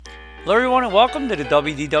Hello, everyone, and welcome to the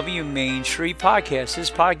WDW Main Street Podcast. This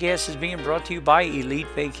podcast is being brought to you by Elite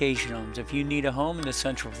Vacation Homes. If you need a home in the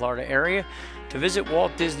Central Florida area to visit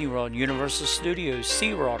Walt Disney World, Universal Studios,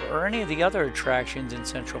 SeaWorld, or any of the other attractions in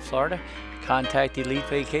Central Florida, contact Elite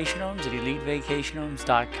Vacation Homes at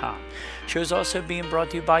elitevacationhomes.com. Show's also being brought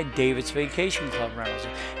to you by David's Vacation Club Rentals.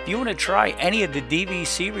 If you want to try any of the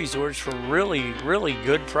DVC resorts for really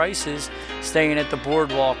good prices, staying at the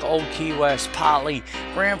Boardwalk, Old Key West, Poly,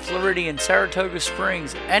 Grand Floridian, Saratoga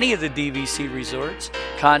Springs, any of the DVC resorts,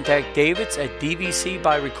 contact David's at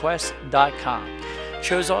dvcbyrequest.com.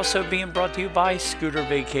 Show's also being brought to you by Scooter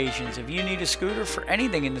Vacations. If you need a scooter for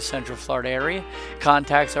anything in the Central Florida area,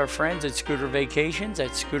 contact our friends at Scooter Vacations at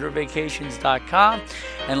scootervacations.com.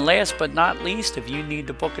 And last but not least, if you need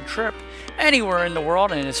to book a trip anywhere in the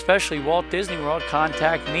world, and especially Walt Disney World,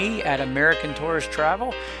 contact me at American Tourist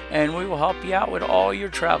Travel, and we will help you out with all your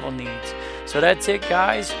travel needs. So that's it,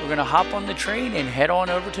 guys. We're going to hop on the train and head on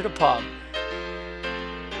over to the pub.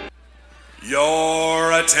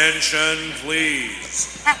 Your attention,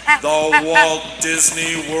 please. The Walt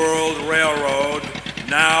Disney World Railroad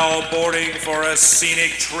now boarding for a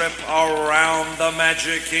scenic trip around the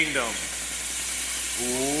Magic Kingdom.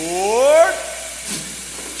 Board!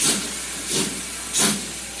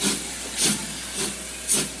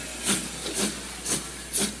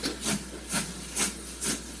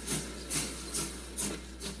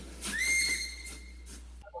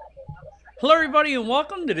 Hello, everybody, and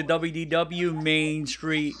welcome to the WDW Main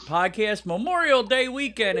Street Podcast Memorial Day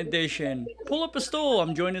Weekend Edition. Pull up a stool.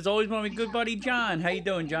 I'm joined as always by my good buddy John. How you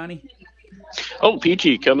doing, Johnny? Oh,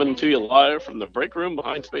 Peachy, coming to you live from the break room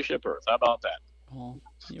behind Spaceship Earth. How about that? Oh,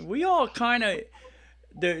 yeah, we all kind of.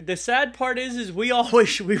 The sad part is we all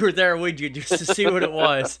wish we were there with you just to see what it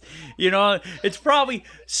was. You know, it's probably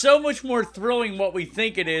so much more thrilling what we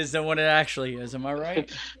think it is than what it actually is. Am I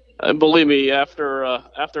right? And believe me, after a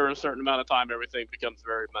certain amount of time, everything becomes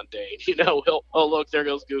very mundane. You know, oh look, there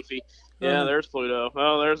goes Goofy. Yeah, there's Pluto.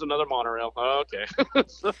 Oh, there's another monorail. Oh, okay.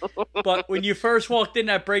 But when you first walked in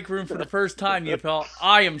that break room for the first time, you felt,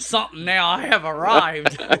 I am something now. I have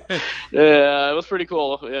arrived. Yeah, it was pretty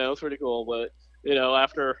cool. But you know,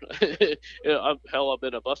 after I've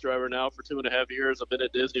been a bus driver now for 2.5 years. I've been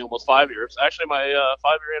at Disney almost 5 years. Actually, my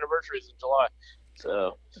 5-year anniversary is in July.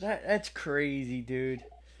 So that's crazy, dude.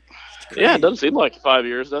 Yeah, it doesn't seem like 5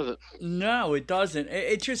 years, does it? No, it doesn't.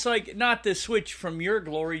 It's just like, not to switch from your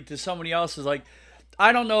glory to somebody else's. Like,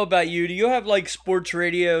 I don't know about you. Do you have like sports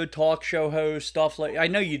radio, talk show host, stuff like? I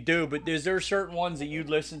know you do, but is there certain ones that you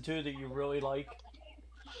listen to that you really like?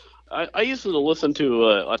 I used to listen to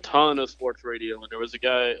a ton of sports radio, and there was a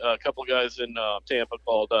couple of guys in Tampa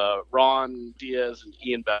called Ron Diaz and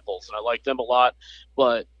Ian Beckles, and I liked them a lot.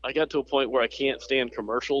 But I got to a point where I can't stand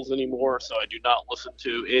commercials anymore, so I do not listen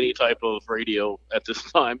to any type of radio at this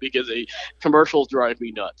time because commercials drive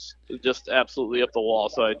me nuts. It's just absolutely up the wall.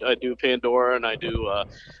 So I do Pandora and I do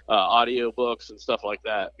audio books and stuff like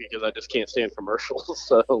that because I just can't stand commercials.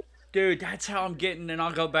 So. Dude, that's how I'm getting, and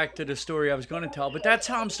I'll go back to the story I was going to tell, but that's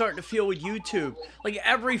how I'm starting to feel with YouTube. Like,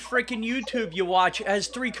 every freaking YouTube you watch has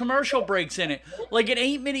 3 commercial breaks in it. Like, an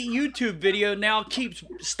 8-minute YouTube video now keeps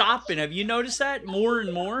stopping. Have you noticed that more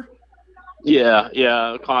and more?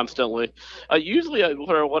 Yeah, constantly. Usually,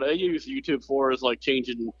 what I use YouTube for is like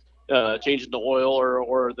changing the oil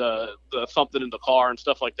or the something in the car and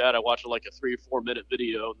stuff like that. I watch like a 3 or 4 minute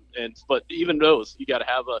video, but even those, you got to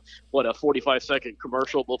have a 45-second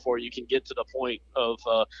commercial before you can get to the point of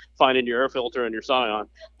finding your air filter and your Scion.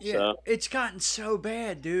 Yeah, so. It's gotten so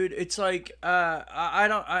bad, dude. It's like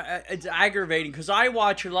it's aggravating because I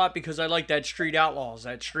watch a lot because I like that Street Outlaws,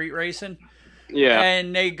 that street racing. Yeah.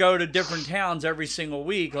 And they go to different towns every single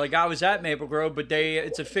week. Like, I was at Maple Grove, but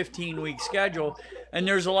it's a 15-week schedule, and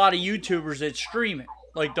there's a lot of YouTubers that stream it.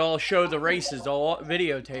 Like, they'll show the races, they'll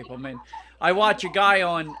videotape them. And I watch a guy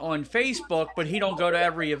on Facebook, but he don't go to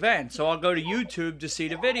every event. So I'll go to YouTube to see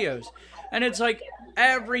the videos. And it's like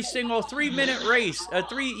every single 3-minute race,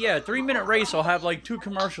 3-minute race will have like 2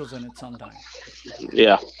 commercials in it sometimes.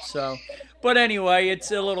 Yeah. So, but anyway, it's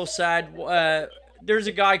a little sad. There's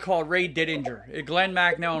a guy called Ray Didinger. Glenn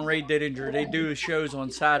Macnow and Ray Didinger, they do shows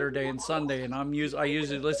on Saturday and Sunday, and I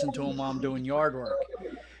usually listen to him while I'm doing yard work.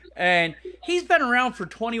 And he's been around for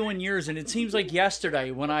 21 years, and it seems like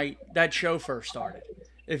yesterday when that show first started,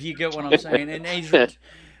 if you get what I'm saying.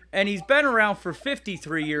 And he's been around for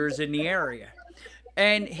 53 years in the area.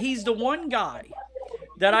 And he's the one guy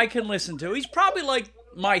that I can listen to. He's probably like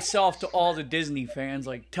myself to all the Disney fans,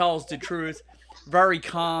 like tells the truth, very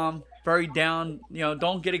calm, very down.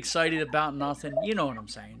 Don't get excited about nothing. You know what I'm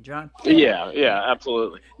saying, John? Yeah,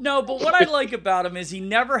 absolutely. No, but what I like about him is he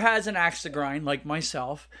never has an axe to grind like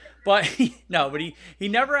myself. But he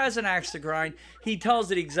never has an axe to grind. He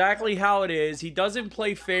tells it exactly how it is. He doesn't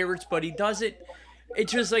play favorites, but he does it.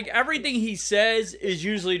 It's just like everything he says is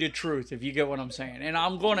usually the truth, if you get what I'm saying. And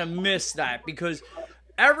I'm going to miss that because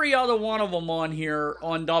every other one of them on here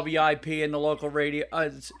on WIP and the local radio,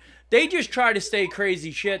 they just try to stay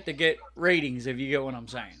crazy shit to get ratings, if you get what I'm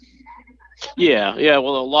saying. Yeah.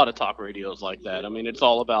 Well, a lot of talk radios like that. I mean, it's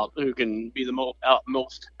all about who can be the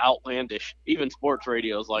most outlandish. Even sports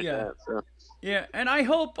radios like that. So. Yeah, and I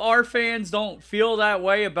hope our fans don't feel that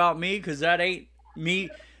way about me because that ain't me.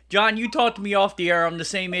 John, you talked to me off the air. I'm the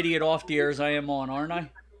same idiot off the air as I am on, aren't I?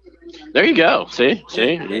 There you go. See?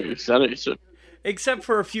 You said it. Except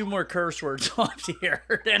for a few more curse words off the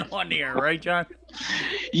air than on the air, right, John?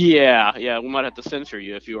 Yeah. We might have to censor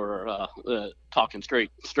you if you were talking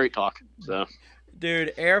straight talk. So,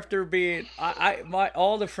 dude, after being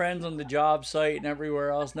all the friends on the job site and everywhere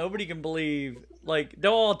else, nobody can believe. Like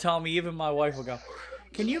they'll all tell me, even my wife will go,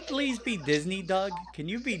 "Can you please be Disney, Doug? Can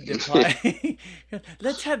you be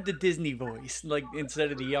let's have the Disney voice, like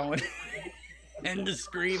instead of the yelling." And the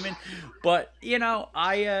screaming, but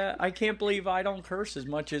I can't believe I don't curse as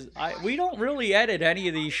much as we don't really edit any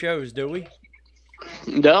of these shows, do we?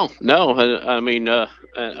 No. I mean,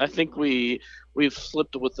 I think we've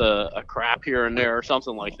slipped with a crap here and there or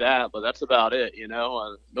something like that, but that's about it.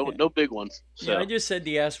 No big ones. So. Yeah, I just said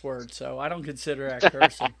the S word, so I don't consider that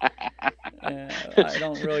cursing. I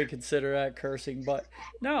don't really consider that cursing, but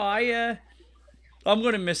no, I'm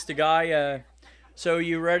gonna miss the guy. So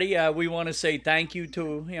you ready? We want to say thank you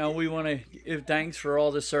to, we want to give thanks for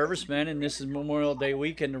all the servicemen, and this is Memorial Day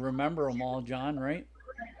weekend to remember them all, John, right?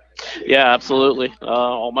 Yeah, absolutely.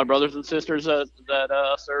 All my brothers and sisters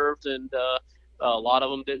that served, and a lot of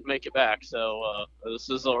them didn't make it back. So this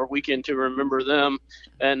is our weekend to remember them,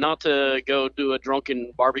 and not to go do a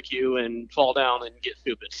drunken barbecue and fall down and get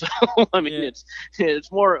stupid. So I mean,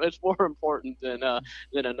 it's more important than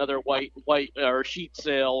another white or sheet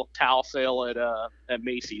sale, towel sale at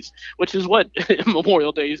Macy's, which is what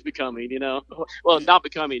Memorial Day is becoming. Well, not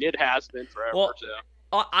becoming. It has been forever. Well,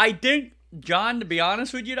 so. I think, John, to be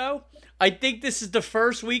honest with you, though, I think this is the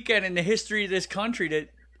first weekend in the history of this country that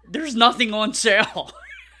there's nothing on sale.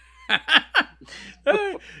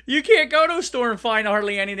 You can't go to a store and find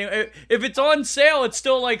hardly anything. If it's on sale, it's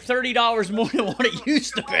still like $30 more than what it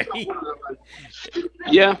used to be.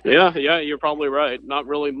 Yeah. You're probably right. Not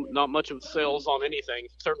much of sales on anything.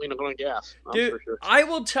 Certainly not on gas. Dude, for sure. I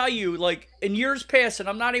will tell you, like in years past, and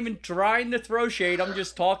I'm not even trying to throw shade. I'm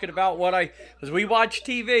just talking about because we watch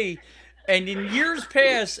TV, and in years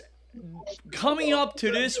past, coming up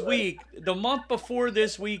to this week, the month before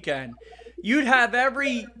this weekend, you'd have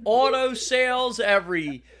every auto sales,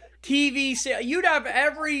 every TV sale. You'd have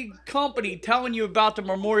every company telling you about the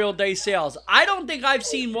Memorial Day sales. I don't think I've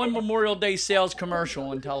seen one Memorial Day sales commercial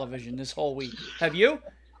on television this whole week. Have you?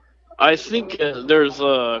 I think there's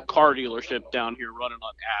a car dealership down here running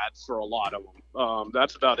on ads for a lot of them.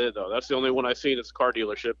 That's about it, though. That's the only one I've seen is a car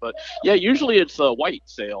dealership. But, yeah, usually it's a white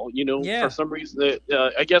sale. For some reason,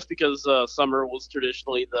 I guess because summer was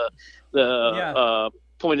traditionally the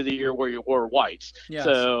point of the year where you wore whites. Yes.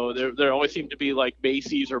 So there always seemed to be like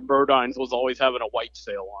Macy's or Burdines was always having a white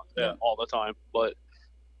sale on all the time. But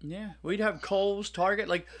yeah, we'd have Kohl's, Target.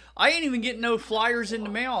 Like, I ain't even getting no flyers in the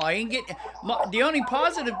mail. I ain't getting. The only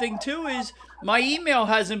positive thing too is my email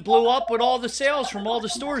hasn't blew up with all the sales from all the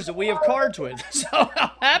stores that we have cards with. So I'm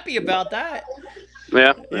happy about that.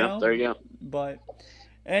 Yeah, there you go. But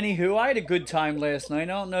anywho, I had a good time last night. I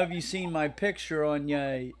don't know if you seen my picture on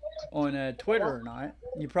Twitter or not.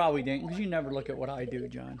 You probably didn't, because you never look at what I do,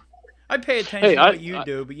 John. I pay attention to what you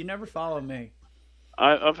do, but you never follow me.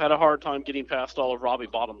 I've had a hard time getting past all of Robbie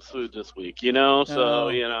Bottom's food this week, so.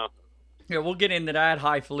 Yeah, we'll get into that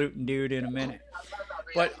highfalutin dude in a minute.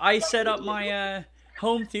 But I set up my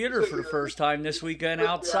home theater for the first time this weekend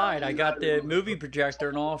outside. I got the movie projector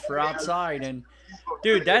and all for outside, and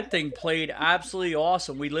dude, that thing played absolutely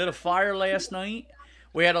awesome. We lit a fire last night.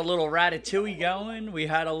 We had a little Ratatouille going. We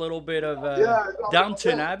had a little bit of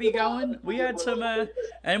Downton Abbey going. We had some,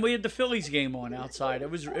 and we had the Phillies game on outside. It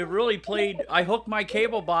really played. I hooked my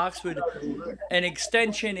cable box with an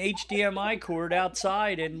extension HDMI cord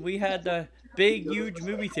outside, and we had the big, huge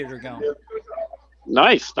movie theater going.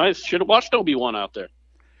 Nice. Should have watched Obi-Wan out there.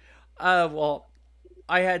 Well,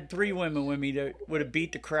 I had 3 women with me that would have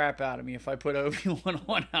beat the crap out of me if I put Obi-Wan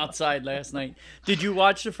on outside last night. Did you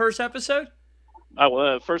watch the first episode?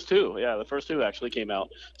 First 2. Yeah, the first 2 actually came out.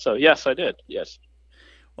 So, yes, I did. Yes.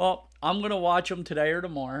 Well, I'm going to watch them today or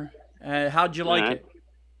tomorrow. How'd you All like right. it?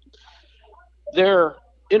 They're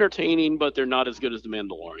entertaining, but they're not as good as The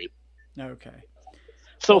Mandalorian Okay.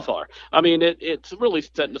 so Well, far. I mean, it's really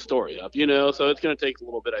setting the story up, so it's going to take a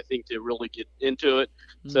little bit, I think, to really get into it.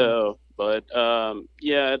 mm, So, but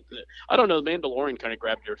yeah, I don't know. The Mandalorian kind of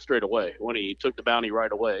grabbed you straight away when he took the bounty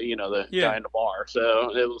right away. The yeah. guy in the bar.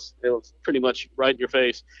 So it was pretty much right in your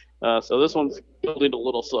face. So this one's building a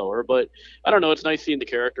little slower, but I don't know. It's nice seeing the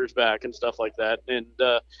characters back and stuff like that. And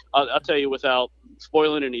I'll tell you, without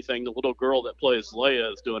spoiling anything, the little girl that plays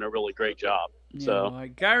Leia is doing a really great job. Yeah, So well, I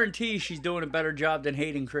guarantee she's doing a better job than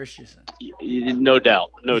Hayden Christensen. no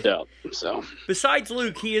doubt, no doubt. So Besides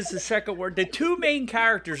Luke, he is the second word. The two main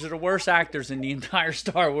characters are the worst actors in the entire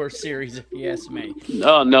Star Wars series, if you ask me.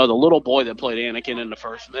 oh no, the little boy that played Anakin in the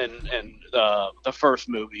first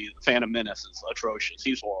movie, Phantom Menace, is atrocious.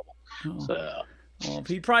 He's horrible. Oh. So Well,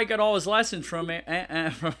 he probably got all his lessons from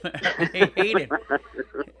Hayden.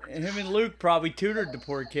 Him and Luke probably tutored the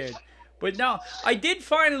poor kid. But no, I did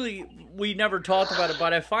finally. We never talked about it,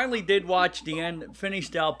 but I finally did watch the end,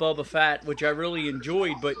 finished out Boba Fett, which I really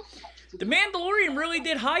enjoyed. But the Mandalorian really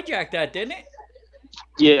did hijack that, didn't it?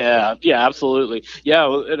 yeah, absolutely. Yeah,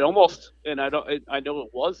 it almost, and I know it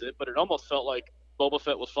wasn't, but it almost felt like Boba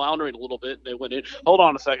Fett was floundering a little bit, and they went in. Hold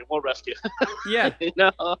on a second, we'll rescue. Yeah.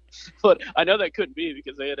 But I know that couldn't be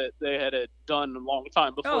because they had it done a long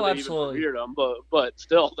time before they absolutely. even premiered them. But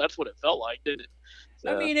still, that's what it felt like, didn't it?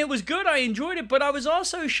 I mean, it was good. I enjoyed it, but I was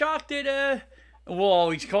also shocked at we'll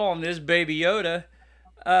always call him this Baby Yoda,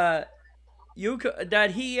 that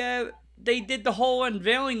they did the whole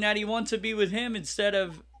unveiling that he wants to be with him instead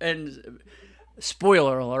of, and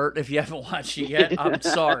spoiler alert if you haven't watched it yet, I'm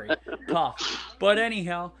sorry, tough. But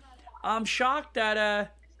anyhow, I'm shocked that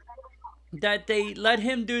they let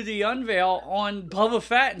him do the unveil on Boba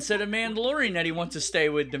Fett instead of Mandalorian, that he wants to stay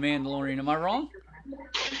with the Mandalorian. Am I wrong?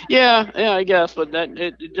 Yeah, I guess, but that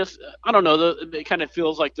it just I don't know. It kind of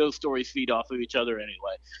feels like those stories feed off of each other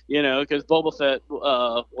anyway. Because Boba Fett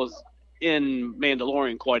was in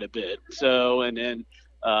Mandalorian quite a bit, so and then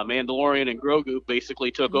Mandalorian and Grogu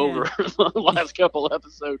basically took over the last couple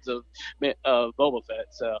episodes of Boba Fett.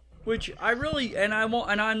 So which I really and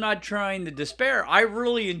I'm not trying to despair. I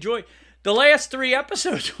really enjoyed. The last 3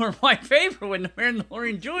 episodes were my favorite when the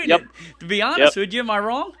Mandalorian joined it. To be honest with you, am I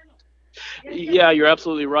wrong? Yeah, you're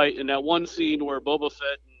absolutely right. In that one scene where Boba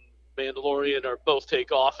Fett and Mandalorian are both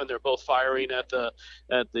take off and they're both firing at the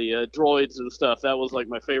droids and stuff, that was like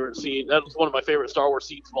my favorite scene. That was one of my favorite Star Wars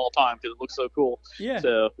scenes of all time because it looks so cool. Yeah.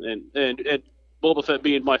 So and Boba Fett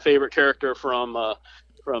being my favorite character from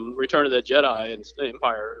Return of the Jedi and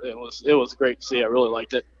Empire, it was great to see. I really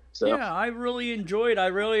liked it. So. Yeah, I really enjoyed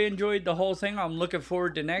the whole thing. I'm looking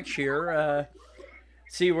forward to next year.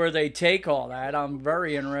 See where they take all that. I'm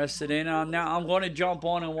very interested in. Now I'm going to jump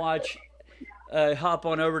on and hop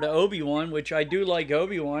on over to Obi-Wan, which I do like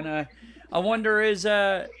Obi-Wan. I wonder is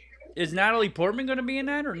Natalie Portman going to be in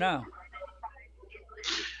that or no?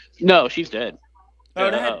 No, she's dead.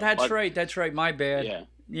 Oh, that's right. That's right. My bad.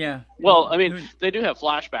 Yeah. Well, I mean, they do have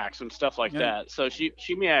flashbacks and stuff like that, so she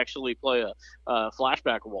may actually play a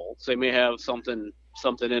flashback role. So they may have something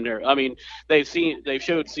in there. I mean, they've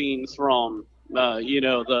showed scenes from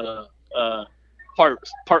the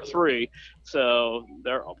part 3, so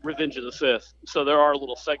they're Revenge of the Sith. So there are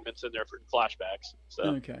little segments in there for flashbacks. So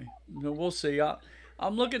okay, we'll see.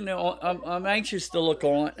 I'm looking. I'm anxious to look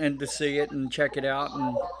on and to see it and check it out,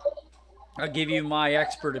 and I'll give you my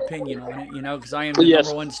expert opinion on it. Because I am the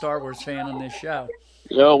number 1 Star Wars fan on this show.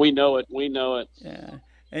 No, we know it. Yeah.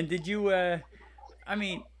 And did you? I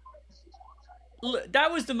mean,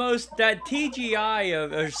 that was the most. That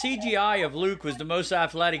CGI of Luke was the most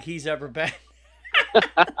athletic he's ever been.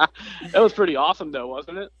 That was pretty awesome, though,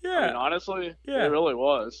 wasn't it? Yeah. I mean, honestly, it really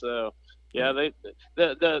was. So, yeah,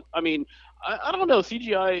 I mean, I don't know.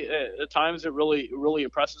 CGI at times it really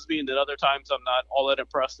impresses me, and then other times I'm not all that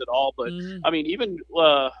impressed at all. But I mean, even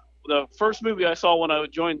the first movie I saw when I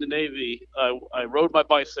joined the Navy, I rode my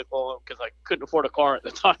bicycle because I couldn't afford a car at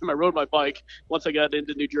the time. I rode my bike once I got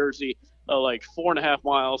into New Jersey, like 4.5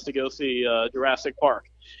 miles to go see Jurassic Park,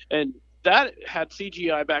 and that had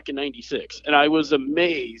CGI back in '96, and I was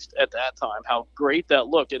amazed at that time how great that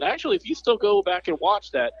looked. And actually, if you still go back and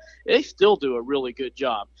watch that, they still do a really good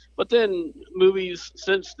job. But then movies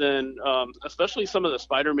since then, especially some of the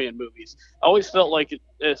Spider-Man movies, I always felt like,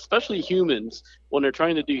 especially humans, when they're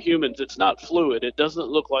trying to do humans, it's not fluid. It doesn't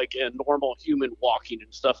look like a normal human walking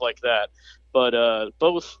and stuff like that. But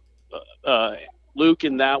both Luke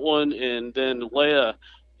in that one and then Leia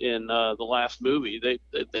in the last movie, they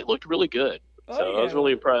looked really good. So I was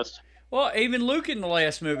really impressed. Well, even Luke in the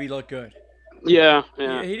last movie looked good. Yeah.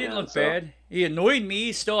 He didn't look bad. He annoyed me.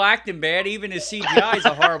 He's still acting bad. Even his CGI is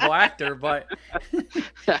a horrible actor. But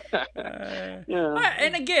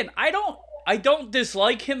and again, I don't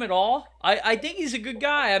dislike him at all. I think he's a good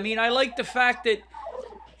guy. I mean, I like the fact that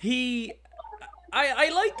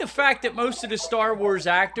I like the fact that most of the Star Wars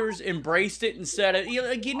actors embraced it instead of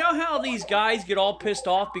you know how these guys get all pissed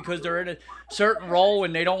off because they're in a certain role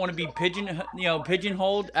and they don't want to be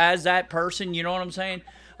pigeonholed as that person. You know what I'm saying?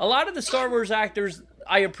 A lot of the Star Wars actors,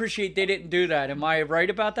 I appreciate they didn't do that. Am I right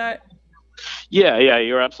about that? Yeah,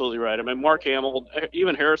 you're absolutely right. I mean, Mark Hamill,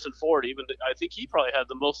 even Harrison Ford, I think he probably had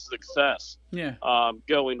the most success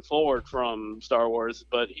going forward from Star Wars.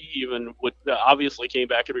 But he even obviously came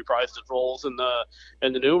back and reprised his roles in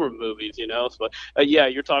the newer movies, you know. But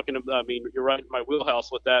you're talking about. I mean, you're right in my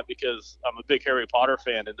wheelhouse with that because I'm a big Harry Potter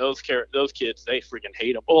fan, and those kids, they freaking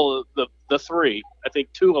hate him. Well, the three, I think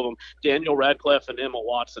two of them, Daniel Radcliffe and Emma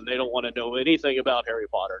Watson, they don't want to know anything about Harry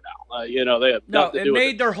Potter now. You know, they have nothing to do with it. It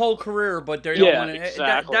made their whole career, but they don't want to.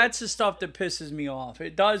 Exactly. That's the stuff that pisses me off.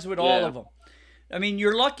 It does with all of them. I mean,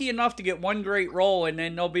 you're lucky enough to get one great role, and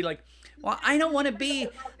then they'll be like, "Well, I don't want to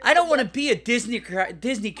be a Disney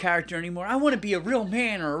character anymore. I want to be a real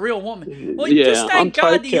man or a real woman." Well, just thank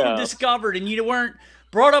God that you were discovered and you weren't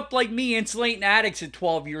brought up like me, insulating addicts at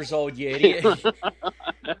 12 years old, you idiot.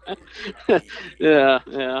 Yeah.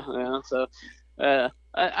 So,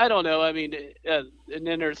 I don't know. I mean, and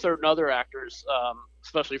then there's certain other actors,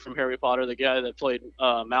 especially from Harry Potter, the guy that played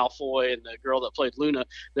Malfoy and the girl that played Luna.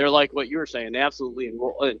 They're like what you were saying. They absolutely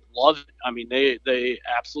love it. I mean, they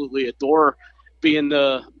absolutely adore being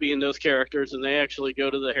those characters, and they actually go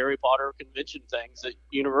to the Harry Potter convention things at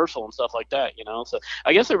Universal and stuff like that. You know, so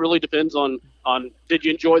I guess it really depends on did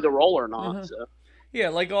you enjoy the role or not. Mm-hmm. So.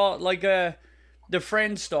 Yeah, the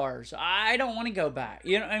Friends stars. I don't want to go back.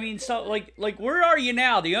 You know, I mean, so like where are you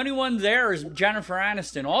now? The only one there is Jennifer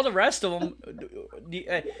Aniston. All the rest of them,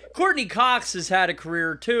 Courtney Cox has had a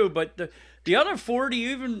career too, but the other four,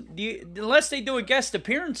 unless they do a guest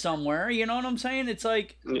appearance somewhere, you know what I'm saying? It's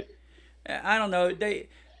like, I don't know.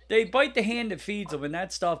 They bite the hand that feeds them, and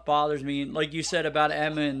that stuff bothers me. Like you said about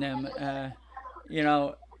Emma and them, you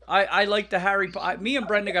know, I like the me and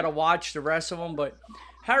Brenda got to watch the rest of them, but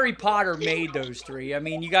Harry Potter made those three. I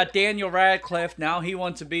mean, you got Daniel Radcliffe. Now he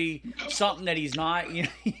wants to be something that he's not. You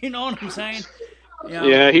know what I'm saying? You know?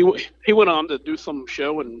 Yeah, he went on to do some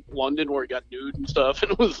show in London where he got nude and stuff,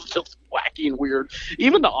 and it was just wacky and weird.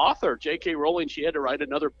 Even the author, J.K. Rowling, she had to write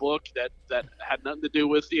another book that had nothing to do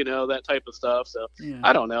with, you know, that type of stuff. So,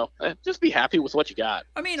 I don't know. Just be happy with what you got.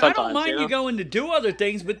 I mean, I don't mind you going to do other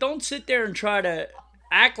things, but don't sit there and try to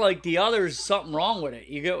act like the other's something wrong with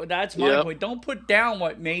it. That's my point. Don't put down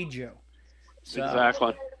what made you. So,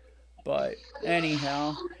 exactly. But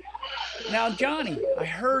anyhow, now Johnny, I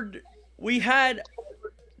heard we had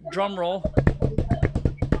drum roll.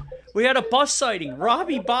 We had a bus sighting.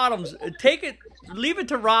 Robbie Bottoms. Leave it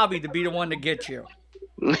to Robbie to be the one to get you.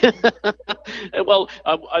 Well,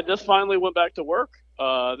 I just finally went back to work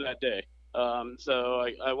that day. So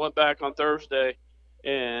I went back on Thursday.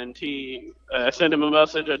 And I sent him a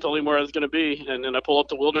message. I told him where I was going to be, and then I pulled up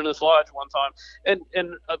to Wilderness Lodge one time.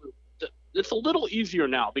 And it's a little easier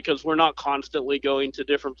now because we're not constantly going to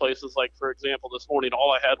different places. Like, for example, this morning,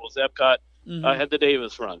 all I had was Epcot. Mm-hmm. I had the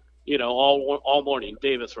Davis run. You know, all morning,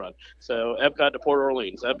 Davis run. So Epcot to Port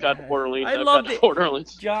Orleans, Epcot to Port Orleans, Epcot to Port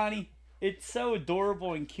Orleans. Johnny, it's so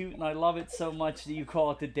adorable and cute, and I love it so much that you call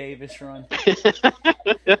it the Davis run.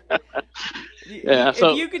 Yeah, if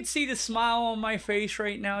you could see the smile on my face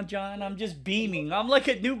right now, John, I'm just beaming. I'm like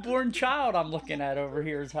a newborn child I'm looking at over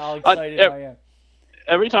here is how excited I am.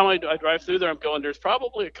 Every time I drive through there, I'm going, there's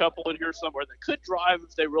probably a couple in here somewhere that could drive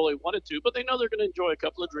if they really wanted to, but they know they're going to enjoy a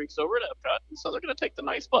couple of drinks over at Epcot, and so they're going to take the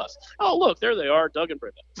nice bus. Oh, look, there they are, Doug and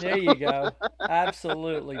Brenda. There you go.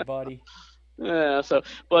 Absolutely, buddy. Yeah,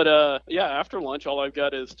 after lunch, all I've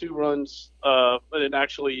got is 2 runs, and then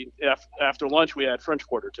actually after lunch, we add French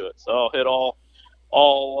Quarter to it. So I'll hit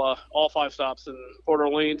all 5 stops in Port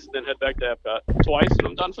Orleans, and then head back to Epcot twice, and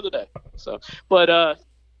I'm done for the day. So, but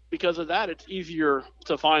because of that, it's easier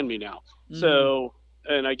to find me now. Mm. So,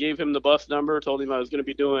 and I gave him the bus number, told him I was going to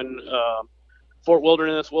be doing Fort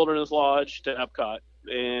Wilderness Lodge to Epcot,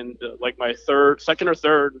 and like my second or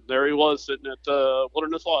third, there he was sitting at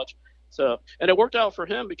Wilderness Lodge. So, and it worked out for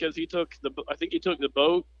him because he took the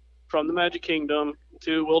boat from the Magic Kingdom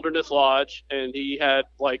to Wilderness Lodge, and he had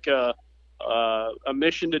like a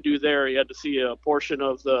mission to do there. He had to see a portion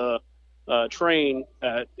of the train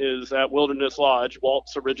that is at Wilderness Lodge,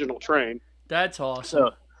 Walt's original train. That's awesome.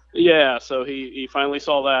 So, Yeah, so he finally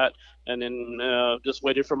saw that, and then just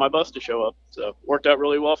waited for my bus to show up. So worked out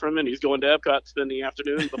really well for him, and he's going to Epcot to spend the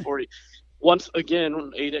afternoon before he once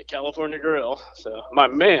again ate at California Grill. So my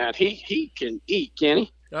man, he can eat, can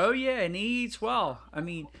he? Oh yeah, and he eats well. I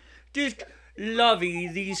mean, just Lovey,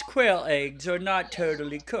 these quail eggs are not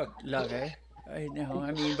totally cooked, Lovey. I know.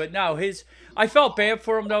 I mean, but no, his. I felt bad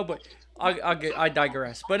for him though, but I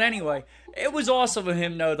digress. But anyway, it was awesome of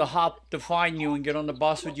him though to find you and get on the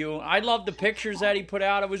bus with you. I love the pictures that he put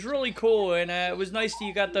out. It was really cool, and it was nice that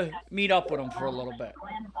you got to meet up with him for a little bit.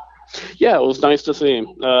 Yeah, it was nice to see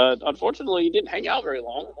him. Unfortunately, he didn't hang out very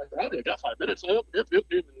long. I'm like, right, I got 5 minutes. Yep, yep, yep,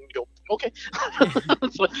 yep. And you go, okay.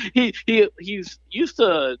 So he's used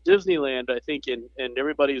to Disneyland, I think, and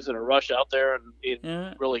everybody's in a rush out there, and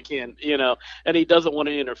Yeah. really can't, and he doesn't want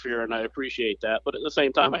to interfere, and I appreciate that. But at the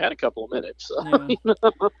same time, I had a couple of minutes, so Yeah.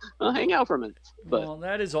 I'll hang out for a minute. But Well,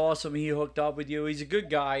 that is awesome. He hooked up with you. He's a good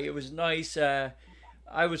guy. It was nice. I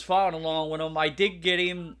was following along with him. I did get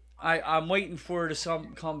him. I'm waiting for it to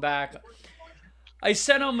come back. I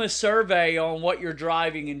sent him a survey on what you're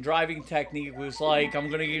driving and driving technique was like. I'm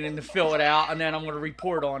going to get him to fill it out, and then I'm going to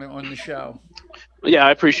report on it on the show. yeah,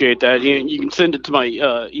 I appreciate that. You can send it to my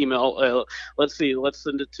email. Let's see. Let's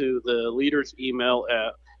send it to the leader's email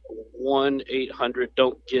at 1-800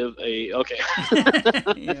 don't give a okay.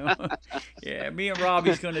 You know? Yeah, me and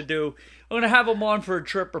Robbie's going to do. I'm going to have him on for a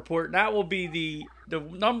trip report, and that will be the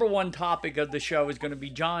number one topic of the show is going to be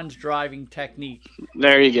John's driving technique.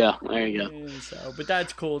 There you go. There you go. Yeah, so, but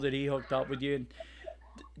that's cool that he hooked up with you. And,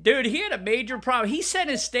 dude, he had a major problem. He sent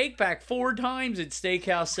his steak back 4 times at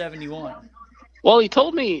Steakhouse 71. Well, he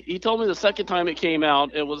told me the second time it came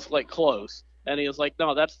out, it was like close, and he was like,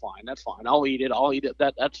 "No, that's fine. I'll eat it.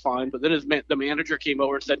 That's fine." But then the manager came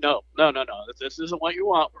over and said, "No. This isn't what you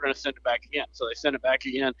want. We're going to send it back again." So they sent it back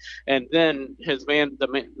again, and then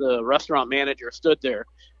the restaurant manager stood there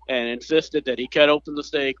and insisted that he cut open the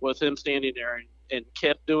steak with him standing there and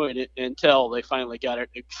kept doing it until they finally got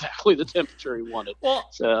it exactly the temperature he wanted. Well,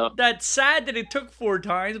 So that's sad that it took 4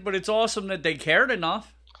 times, but it's awesome that they cared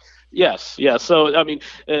enough. yes. So I mean,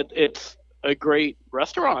 it's a great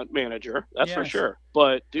restaurant manager, that's for Yes. sure.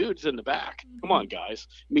 But dude's in the back. Come on, guys.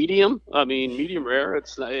 Medium. I mean, medium rare.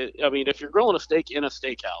 I mean, if you're grilling a steak in a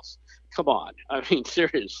steakhouse, come on. I mean,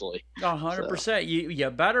 seriously. 100%. You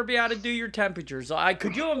better be able to do your temperatures.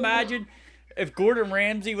 Could you imagine if Gordon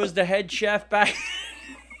Ramsay was the head chef back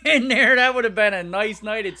in there? That would have been a nice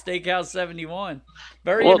night at Steakhouse 71.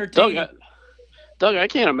 Very Well, entertaining. Doug, I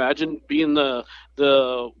can't imagine being the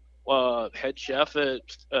head chef at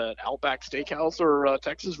Outback Steakhouse or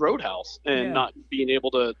Texas Roadhouse and Yeah. not being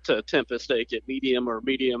able to temp a steak at medium or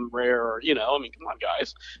medium rare. Or, I mean, come on,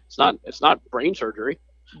 guys. It's not brain surgery.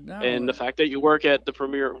 No. And the fact that you work at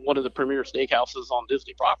one of the premier steakhouses on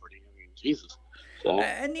Disney property, I mean, Jesus. So,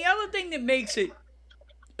 And the other thing that makes it,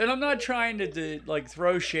 and I'm not trying to like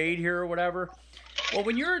throw shade here or whatever, well,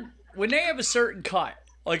 when they have a certain cut,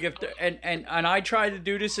 like if and I try to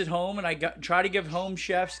do this at home, and try to give home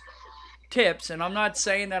chefs tips, and I'm not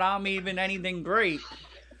saying that I'm even anything great,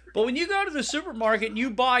 but when you go to the supermarket and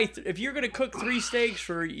you buy, if you're going to cook 3 steaks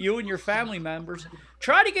for you and your family members,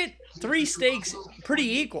 try to get 3 steaks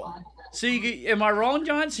pretty equal. So am I wrong,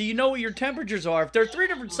 John? So you know what your temperatures are. If they're 3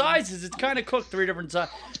 different sizes, it's kind of cooked 3 different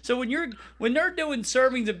sizes. So when they're doing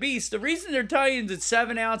servings of beef, the reason they're telling you that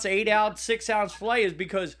 7-ounce, 8-ounce, 6-ounce fillet is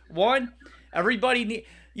because one,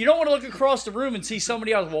 you don't want to look across the room and see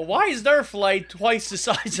somebody else. Well, why is their fillet twice the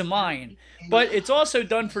size of mine? But it's also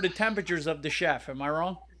done for the temperatures of the chef. Am I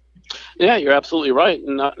wrong? yeah, you're absolutely right.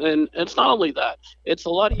 And it's not only that. It's a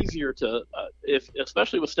lot easier to,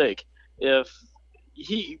 especially with steak, if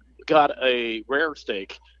he got a rare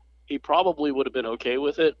steak, he probably would have been okay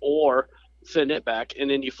with it, or send it back and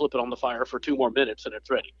then you flip it on the fire for 2 more minutes and it's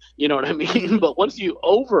ready. You know what I mean? But once you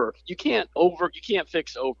can't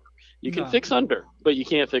fix over. You can No. fix under, but you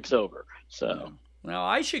can't fix over. So Well,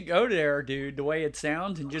 I should go there, dude, the way it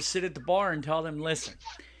sounds, and just sit at the bar and tell them, listen,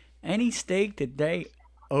 any steak that they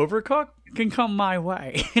overcook can come my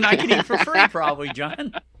way. And I can eat for free, probably,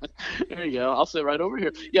 John. there you go. I'll sit right over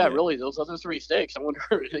here. Yeah, really, those other 3 steaks. I wonder,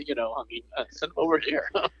 send them over here.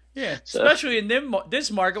 Yeah, So- especially in this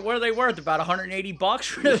market, what are they worth? About $180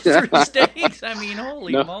 for those 3 steaks? I mean,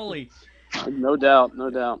 holy No. moly. No doubt.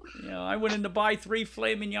 I went in to buy 3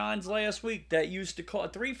 filet mignons last week. That used to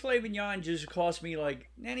cost 3 filet mignons used to cost me like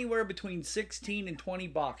anywhere between $16 and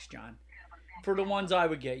 $20, John, for the ones I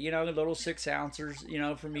would get. The little 6-ounces.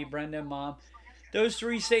 For me, Brenda, and Mom. Those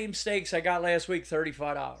 3 same steaks I got last week,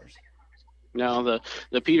 $35. Now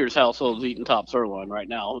the Peters household's eating top sirloin right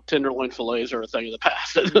now. Tenderloin fillets are a thing of the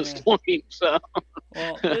past at this point. So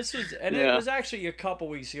Well, this was, and it Yeah. was actually a couple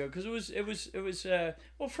weeks ago because it was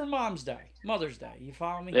well, for Mom's Day, Mother's Day. You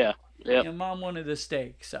follow me? Yeah. Yep. Yeah, Mom wanted a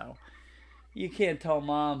steak, so you can't tell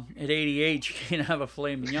Mom at 88 you can't have a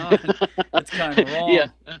filet mignon. That's kind of wrong. Yeah,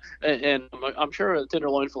 and I'm sure a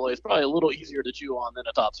tenderloin fillet is probably a little easier to chew on than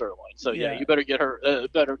a top sirloin. So yeah, Yeah. you better get her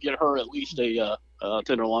at least a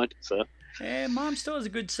tenderloin. So And Mom still has a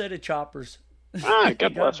good set of choppers.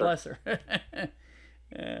 God bless her. bless her.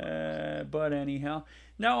 But anyhow,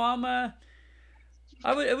 no,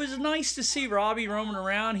 it was nice to see Robbie roaming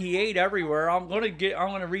around. He ate everywhere. I'm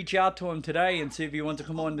gonna reach out to him today and see if he wants to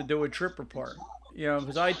come on to do a trip report. You know,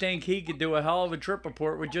 because I think he could do a hell of a trip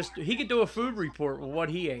report he could do a food report with what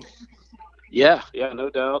he ate. Yeah, no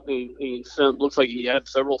doubt. He looks like he had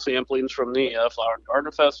several samplings from the Flower and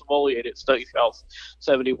Garden Festival. He ate at Steakhouse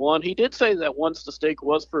 71. He did say that once the steak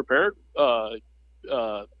was prepared,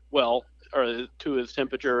 well, or to his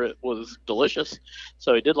temperature, it was delicious.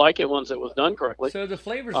 So he did like it once it was done correctly. So the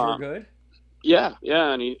flavors were good. Yeah,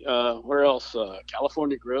 and he where else?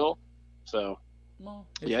 California Grill. So Well,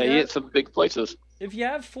 he ate some big places. If you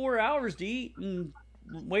have 4 hours to eat and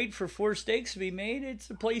wait for 4 steaks to be made, it's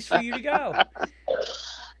a place for you to go.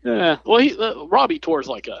 Yeah, well, Robbie tours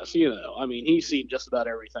like us, you know. I mean, he's seen just about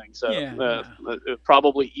everything. So Yeah.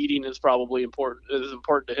 probably eating is probably important. As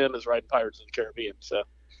important to him as riding Pirates of the Caribbean. So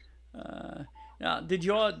Now, did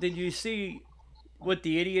you see what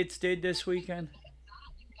the idiots did this weekend?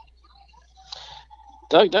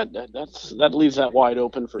 Doug, that leaves that wide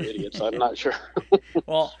open for idiots. I'm not sure.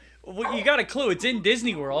 Well, you got a clue. It's in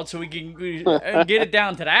Disney World, so we can get it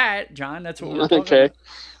down to that, John. That's what we're talking about.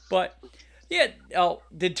 But yeah,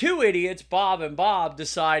 the two idiots, Bob and Bob,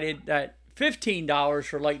 decided that $15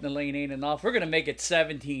 for Lightning Lane ain't enough. We're gonna make it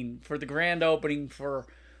 $17 for the grand opening for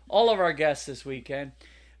all of our guests this weekend.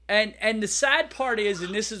 And the sad part is,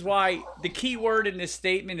 and this is why the key word in this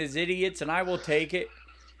statement is idiots, and I will take it,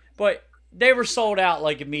 but they were sold out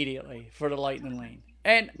like immediately for the Lightning Lane.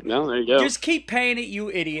 And no, there you go. Just keep paying it, you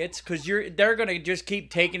idiots, because they're going to just keep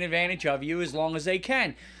taking advantage of you as long as they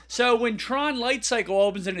can. So when Tron Light Cycle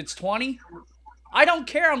opens and it's $20, I don't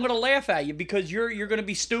care. I'm going to laugh at you because you're going to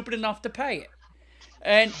be stupid enough to pay it.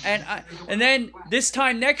 And then this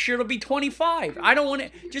time next year it'll be $25. I don't want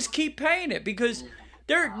to just keep paying it because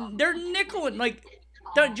they're nickeling like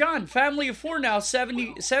John. Family of 4 now,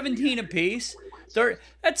 17 apiece.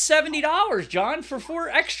 That's $70, John, for 4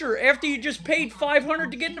 extra after you just paid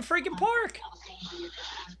 $500 to get in the freaking park.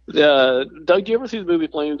 Doug, do you ever see the movie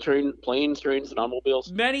Planes, Trains, and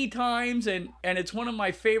Automobiles? Many times, and it's one of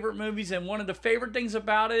my favorite movies. And one of the favorite things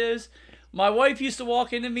about it is my wife used to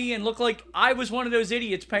walk into me and look like I was one of those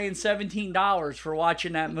idiots paying $17 for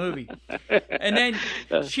watching that movie. And then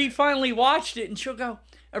she finally watched it, and she'll go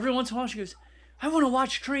every once in a while. She goes, "I want to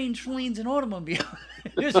watch Trains, Planes, and Automobiles."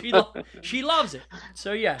 She loves it.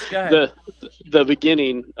 So yes, go ahead. The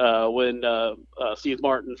beginning when Steve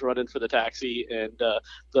Martin's running for the taxi and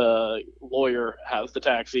the lawyer has the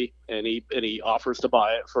taxi and he offers to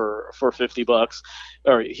buy it for $50,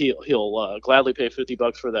 or he'll gladly pay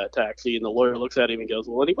 $50 for that taxi, and the lawyer looks at him and goes,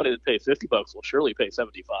 "Well, anybody that pays $50 will surely pay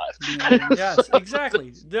 $75." Yes,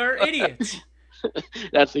 exactly. They're idiots.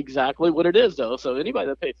 That's exactly what it is, though. So anybody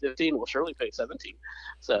that pays 15 will surely pay 17.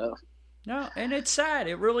 So no, and it's sad.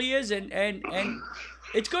 It really is, and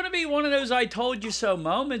it's going to be one of those "I told you so"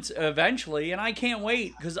 moments eventually, and I can't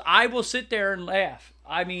wait because I will sit there and laugh.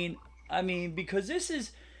 I mean, because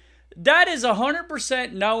that is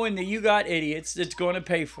 100% knowing that you got idiots that's going to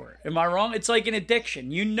pay for it. Am I wrong? It's like an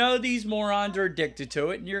addiction. You know these morons are addicted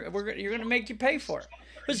to it, and you're going to make you pay for it.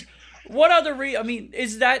 Because what other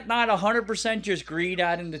is that not 100% just greed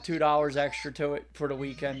adding the $2 extra to it for the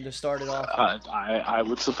weekend to start it off? I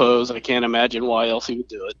would suppose. I can't imagine why else he would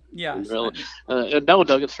do it. Yes. Really. No,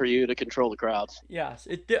 Doug, it's for you to control the crowds. Yes.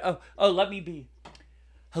 Let me be.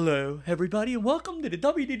 Hello, everybody, and welcome to the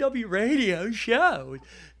WDW Radio Show.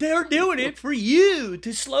 They're doing it for you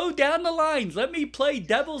to slow down the lines. Let me play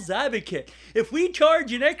devil's advocate. If we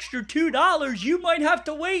charge an extra $2, you might have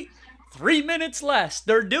to wait 3 minutes less.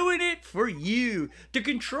 They're doing it for you to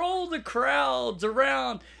control the crowds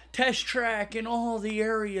around Test Track and all the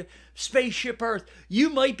area, Spaceship Earth. You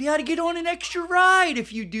might be able to get on an extra ride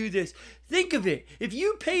if you do this. Think of it. If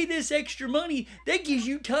you pay this extra money, that gives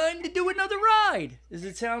you time to do another ride. Does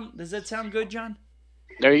that sound good, John?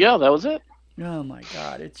 There you go. That was it. Oh my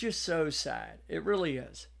God. It's just so sad. It really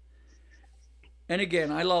is. And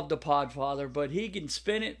again, I love the Podfather, but he can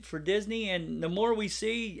spin it for Disney, and the more we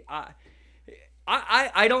see, I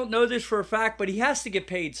don't know this for a fact, but he has to get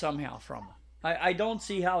paid somehow from them. I don't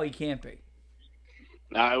see how he can't be.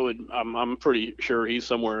 I'm pretty sure he's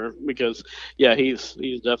somewhere because he's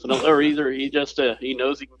definitely, or either he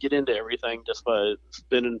knows he can get into everything just by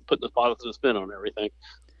putting the positive spin on everything.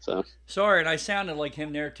 So Sorry, and I sounded like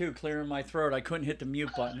him there too, clearing my throat. I couldn't hit the mute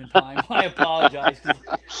button in time. I apologize.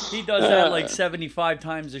 'Cause he does that like 75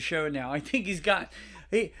 times a show now. I think he's gotten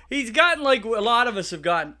like a lot of us have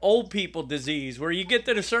gotten old people disease, where you get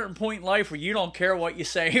to a certain point in life where you don't care what you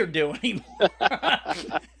say or do anymore.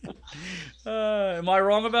 Am I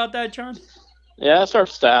wrong about that, John? it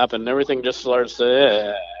starts to happen. Everything just starts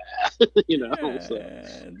to, So,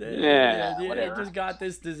 I just got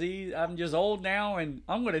this disease. I'm just old now, and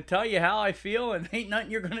I'm going to tell you how I feel, and ain't nothing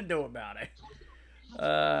you're going to do about it.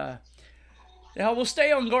 Now, we'll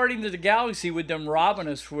stay on Guardians of the Galaxy with them robbing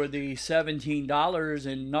us for the $17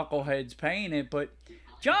 and knuckleheads paying it. But,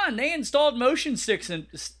 John, they installed motion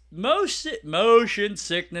sickness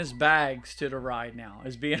bags to the ride now,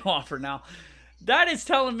 is being offered now. That is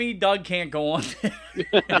telling me Doug can't go on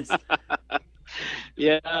this.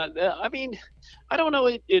 I mean, I don't know.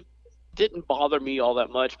 It didn't bother me all that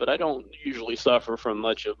much, but I don't usually suffer from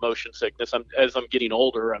much of motion sickness. As I'm getting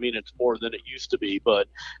older, I mean, it's more than it used to be. But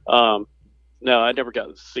no, I never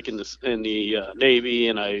got sick in the Navy,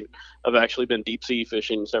 and I've actually been deep sea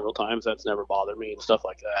fishing several times. That's never bothered me and stuff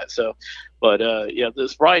like that. So, but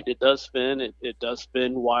this ride, it does spin. It does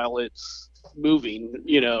spin while it's moving,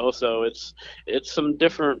 so it's some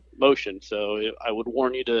different motion. So I would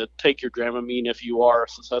warn you to take your Dramamine if you are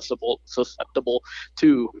susceptible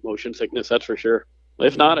to motion sickness. That's for sure.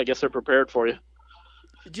 If not, I guess they're prepared for you.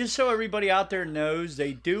 Just so everybody out there knows,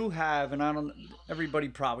 they do have, and everybody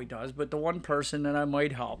probably does, but the one person that I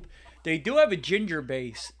might help, they do have a ginger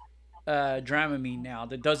base Dramamine now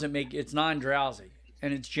that doesn't it's non-drowsy,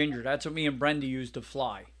 and it's ginger. That's what me and Brenda use to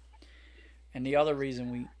fly. And the other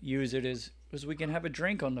reason we use it is we can have a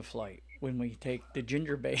drink on the flight when we take the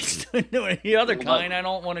ginger base. The other kind, I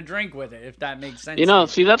don't want to drink with it, if that makes sense.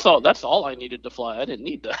 See, that's all I needed to fly. I didn't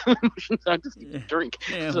need that. I just need to drink.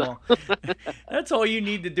 Yeah, well, that's all you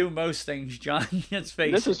need to do most things, John. Let's face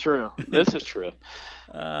it. This is true. This is true.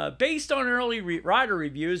 Based on early rider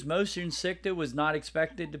reviews, motion sickness was not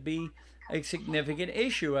expected to be a significant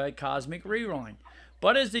issue at Cosmic Rewind.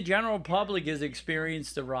 But as the general public has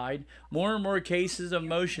experienced the ride, more and more cases of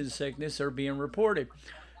motion sickness are being reported.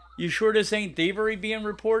 You sure this ain't thievery being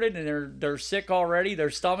reported and they're sick already? Their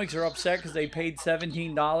stomachs are upset because they paid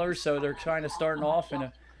 $17, so they're kind of starting off in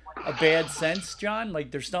a bad sense, John? Like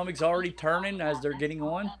their stomach's already turning as they're getting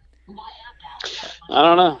on? I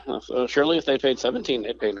don't know. Surely if they paid 17,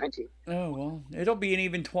 they'd pay 19. Oh, well, it'll be an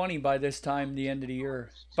even 20 by this time, the end of the year,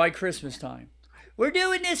 by Christmas time. We're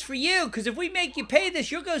doing this for you, because if we make you pay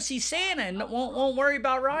this, you'll go see Santa and won't worry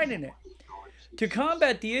about riding it. To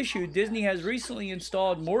combat the issue, Disney has recently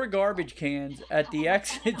installed more garbage cans at the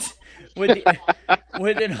exits with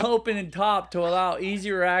an open top to allow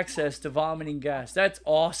easier access to vomiting guests. That's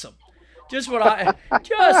awesome. Just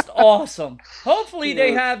awesome. Hopefully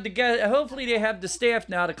they have the staff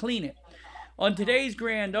now to clean it. On today's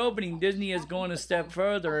grand opening, Disney has gone a step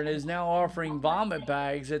further and is now offering vomit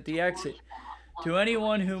bags at the exit to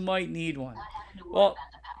anyone who might need one. Well,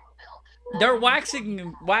 they're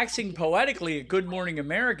waxing poetically at Good Morning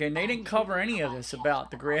America, and they didn't cover any of this about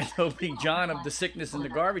the grand opening, John, of the sickness in the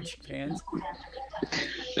garbage cans.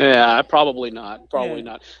 Yeah, probably not.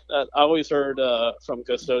 Not. I always heard from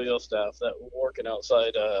custodial staff that working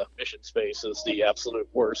outside mission space is the absolute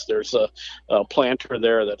worst. There's a planter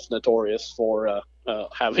there that's notorious for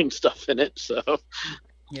having stuff in it. So.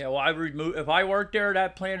 Yeah, well, if I worked there,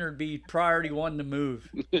 that planter would be priority one to move.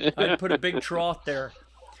 I'd put a big trough there.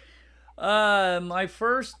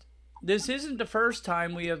 This isn't the first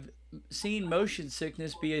time we have seen motion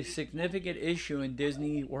sickness be a significant issue in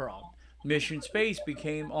Disney World. Mission Space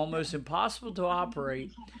became almost impossible to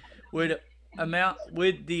operate with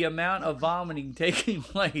the amount of vomiting taking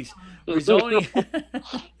place, resulting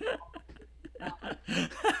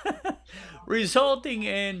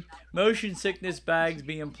in motion sickness bags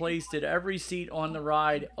being placed at every seat on the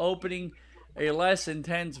ride, opening a less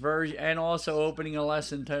intense version of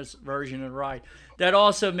the ride. That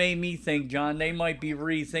also made me think, John, they might be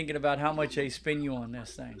rethinking about how much they spin you on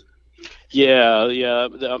this thing. Yeah.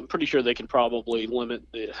 I'm pretty sure they can probably limit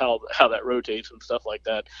how that rotates and stuff like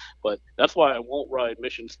that. But that's why I won't ride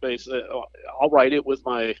Mission Space. I'll ride it with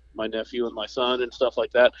my nephew and my son and stuff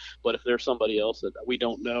like that. But if there's somebody else that we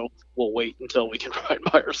don't know, we'll wait until we can ride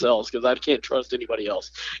by ourselves, because I can't trust anybody else.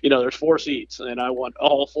 There's 4 seats, and I want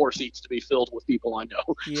all 4 seats to be filled with people I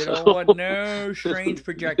know. You don't want no strange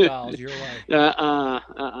projectiles your way.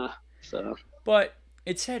 So. But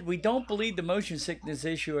It said, we don't believe the motion sickness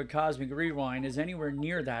issue at Cosmic Rewind is anywhere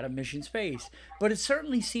near that of Mission Space, but it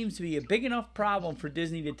certainly seems to be a big enough problem for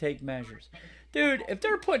Disney to take measures. Dude, if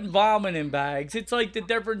they're putting vomit in bags, it's like the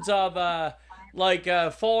difference of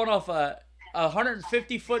falling off a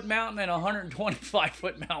 150-foot mountain and a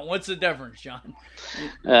 125-foot mountain. What's the difference, John?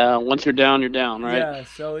 Once you're down, right? Yeah,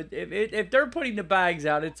 so if they're putting the bags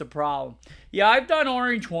out, it's a problem. Yeah, I've done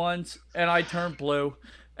orange once, and I turned blue.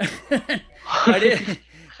 I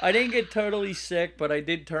didn't get totally sick, but I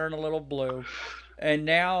did turn a little blue, and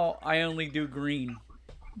now I only do green.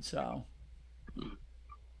 So,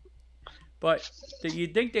 but you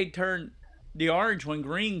think they turn the orange one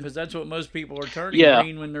green because that's what most people are turning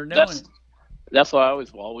green when they're doing it. That's why I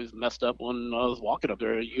always messed up when I was walking up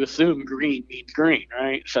there. You assume green means green,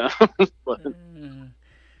 right? So,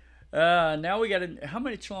 now we got how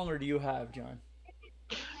much longer do you have, John?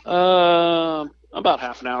 About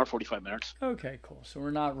half an hour, 45 minutes. Okay, cool. So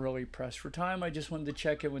we're not really pressed for time. I just wanted to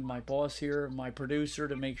check in with my boss here, my producer,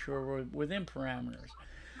 to make sure we're within parameters.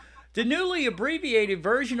 The newly abbreviated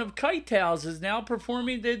version of Kite Tales is now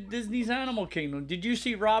performing at Disney's Animal Kingdom. Did you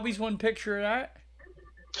see Robbie's one picture of that?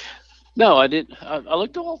 No, I didn't. I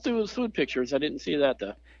looked all through his food pictures. I didn't see that,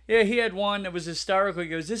 though. Yeah, he had one that was hysterical. He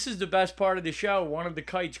goes, "This is the best part of the show. One of the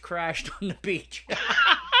kites crashed on the beach."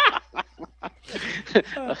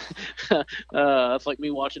 That's like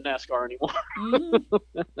me watching NASCAR anymore.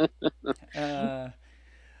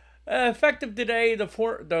 Effective today,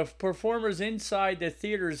 the performers inside the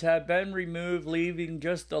theaters have been removed, leaving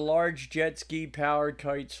just the large jet ski-powered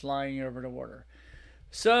kites flying over the water.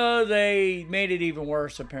 So they made it even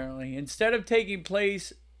worse, apparently. Instead of taking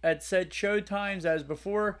place at set show times as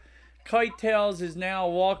before, Kite Tales is now a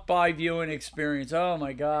walk-by viewing experience. Oh,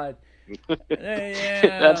 my God.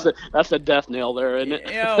 Yeah. That's a death nail there, isn't it?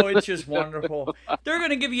 It's just wonderful. They're going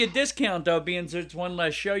to give you a discount, though, being it's one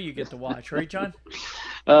less show you get to watch. Right, John?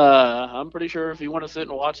 I'm pretty sure if you want to sit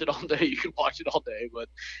and watch it all day, you can watch it all day. But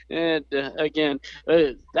again,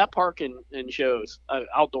 that park and shows,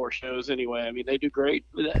 outdoor shows anyway, I mean, they do great.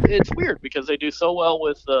 It's weird because they do so well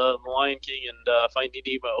with The Lion King and Finding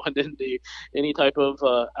Nemo, and then any type of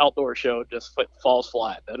outdoor show just falls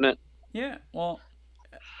flat, doesn't it? Yeah, well,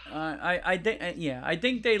 I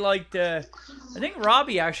think they liked. I think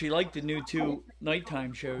Robbie actually liked the new 2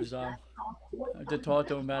 nighttime shows, to talk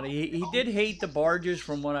to him about it. He did hate the barges,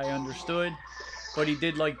 from what I understood, but he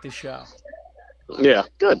did like the show. Yeah,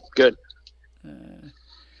 good.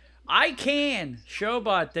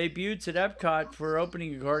 Showbot debuts at Epcot for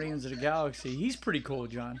opening of Guardians of the Galaxy. He's pretty cool,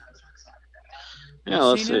 John. Yeah,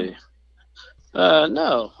 let's see.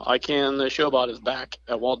 No, the Showbot is back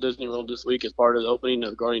at Walt Disney World this week as part of the opening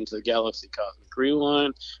of Guardians of the Galaxy Cosmic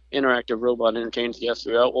Rewind. Interactive robot entertains guests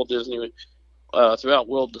throughout Walt Disney, throughout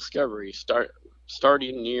World Discovery,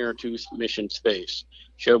 starting near to Mission Space.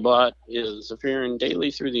 Showbot is appearing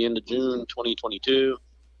daily through the end of June 2022.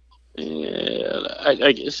 And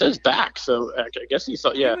it says back, so I guess he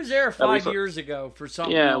saw. Yeah, he was there 5 years ago for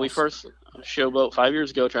something. Yeah, else. We first Showboat 5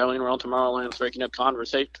 years ago, traveling around Tomorrowland, striking up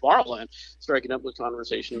with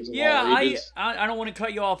conversations. Yeah, I don't want to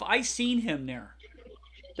cut you off. I seen him there.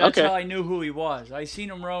 That's how I knew who he was. I seen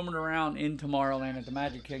him roaming around in Tomorrowland at the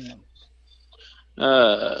Magic Kingdom.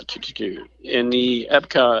 In the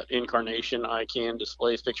Epcot incarnation, I can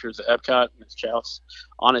display pictures of Epcot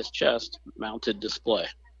on his chest mounted display.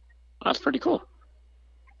 That's pretty cool.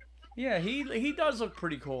 Yeah, he does look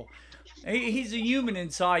pretty cool. He's a human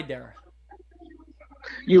inside there.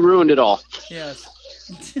 You ruined it all. Yes.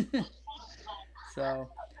 So,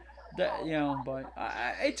 but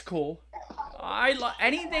it's cool.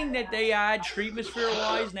 Anything that they add Streetmosphere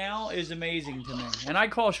wise now is amazing to me, and I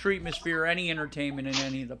call Streetmosphere any entertainment in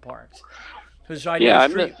any of the parks. Because I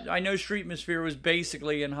know Streetmosphere was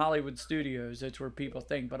basically in Hollywood Studios. That's where people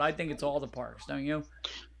think, but I think it's all the parks, don't you?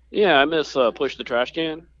 Yeah, I miss Push the Trash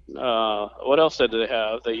Can. What else did they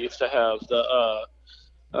have? They used to have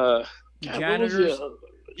the janitors.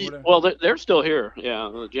 Well, they're still here. Yeah,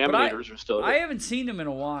 the Jaminators are still here. I haven't seen them in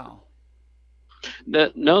a while.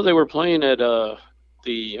 No, they were playing at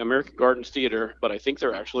the American Gardens Theater, but I think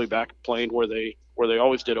they're actually back playing where they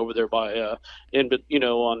always did over there by on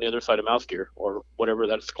the other side of Mouse Gear or whatever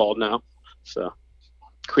that's called now. So,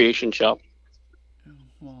 Creation Shop.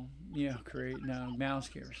 Well, yeah, Mouse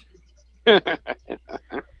Gears.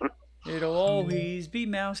 It'll always be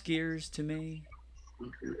Mouse Gears to me.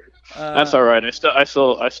 That's all right. I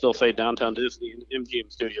still say Downtown Disney and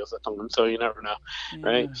MGM Studios at times, so you never know,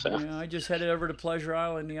 right? So I just headed over to Pleasure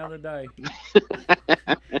Island the other day,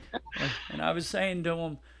 and I was saying to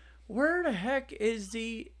him, where the heck is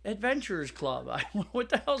the Adventurers Club? What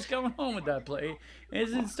the hell's going on with that place?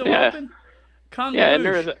 Is it still open? Yeah,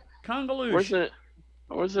 and Congaloosh.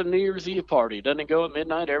 Where's the New Year's Eve party? Doesn't it go at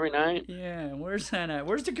midnight every night? Yeah, where's that at?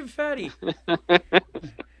 Where's the confetti?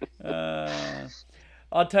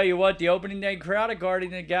 I'll tell you what, the opening day crowd at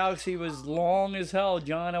Guardians of the Galaxy was long as hell,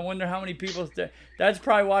 John. I wonder how many people... That's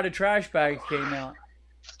probably why the trash bags came out.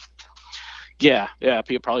 Yeah,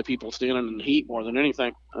 probably people standing in the heat more than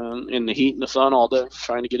anything. In the heat and the sun all day,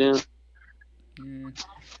 trying to get in. Mm.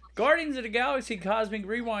 Guardians of the Galaxy Cosmic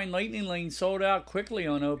Rewind Lightning Lane sold out quickly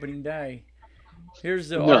on opening day. Here's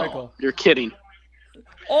the article. You're kidding.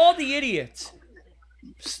 All the idiots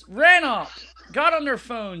ran up, got on their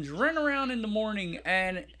phones, ran around in the morning,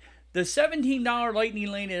 and the $17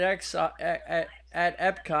 Lightning Lane at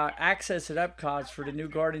Epcot, access at Epcot for the new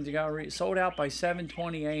Guardians of the Galaxy sold out by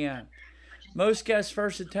 7:20 a.m. Most guests'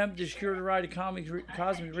 first attempt to secure the ride to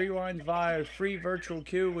Cosmic Rewind via a free virtual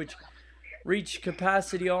queue, which reached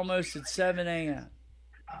capacity almost at 7 a.m.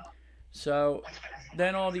 So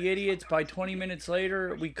then all the idiots, by 20 minutes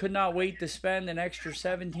later, we could not wait to spend an extra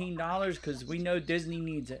 $17 because we know Disney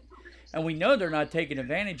needs it. And we know they're not taking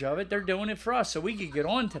advantage of it. They're doing it for us so we could get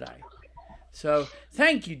on today. So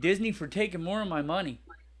thank you, Disney, for taking more of my money.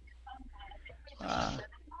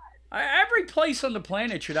 Every place on the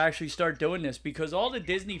planet should actually start doing this because all the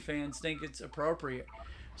Disney fans think it's appropriate.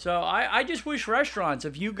 So I just wish restaurants,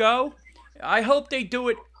 if you go, I hope they do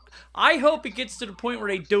it. I hope it gets to the point where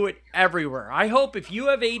they do it everywhere. I hope if you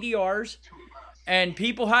have ADRs and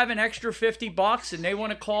people have an extra $50 and they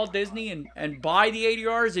want to call Disney and buy the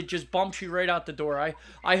ADRs, it just bumps you right out the door.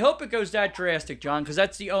 I hope it goes that drastic, John, because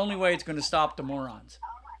that's the only way it's going to stop the morons.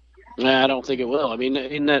 Nah, I don't think it will. I mean,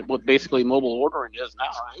 isn't that what basically mobile ordering is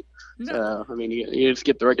now, right? No. I mean, you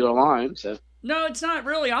skip the regular line. So. No, it's not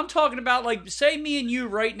really. I'm talking about, like, say me and you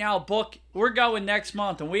right now book, we're going next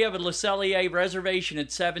month, and we have a Le Cellier reservation at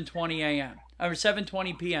 7:20 a.m. or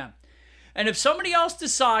 7:20 p.m. And if somebody else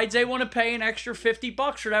decides they want to pay an extra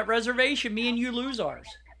 $50 for that reservation, me and you lose ours.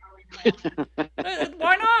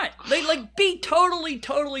 Why not? Be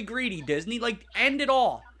totally greedy, Disney. End it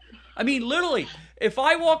all. I mean, literally, if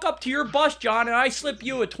I walk up to your bus, John, and I slip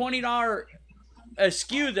you a $20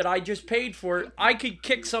 SKU that I just paid for, I could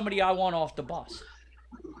kick somebody I want off the bus.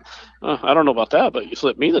 I don't know about that, but you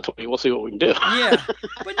slip me the 20, we'll see what we can do. Yeah,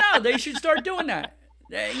 but no, they should start doing that.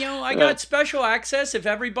 I got special access if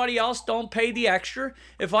everybody else don't pay the extra.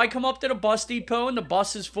 If I come up to the bus depot and the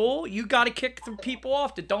bus is full, you got to kick the people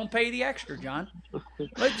off that don't pay the extra, John.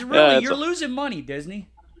 You're losing money, Disney.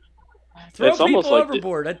 Throw people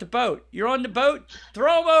overboard at the boat. You're on the boat,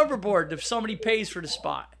 throw them overboard if somebody pays for the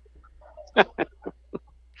spot.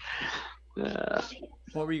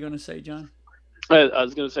 What were you going to say, John? I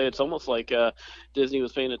was going to say it's almost like Disney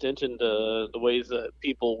was paying attention to the ways that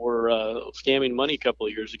people were scamming money a couple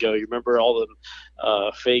of years ago. You remember all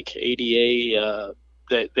the fake ADA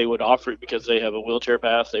that they would offer because they have a wheelchair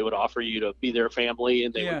pass. They would offer you to be their family,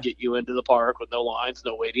 and they would get you into the park with no lines,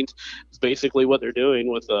 no waitings. It's basically what they're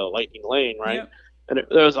doing with Lightning Lane, right? Yep. And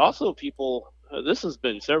there was also people. This has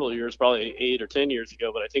been several years, probably 8 or 10 years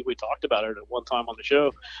ago, but I think we talked about it at one time on the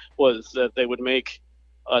show. Was that they would make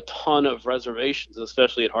a ton of reservations,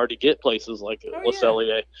 especially at hard to get places like Le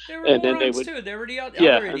Cellier. And then they would too. They were the other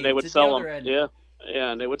and they would sell them.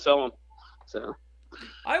 And they would sell them. So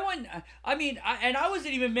I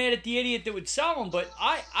wasn't even mad at the idiot that would sell them, but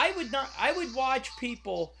I would watch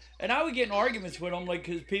people, and I would get in arguments with them, like,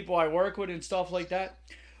 because people I work with and stuff like that.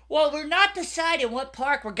 Well, we're not deciding what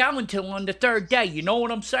park we're going to on the third day. You know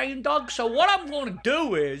what I'm saying, Doug? So what I'm going to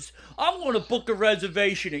do is I'm going to book a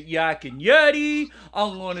reservation at Yak and Yeti.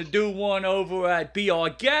 I'm going to do one over at Be Our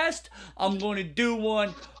Guest. I'm going to do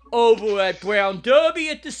one over at Brown Derby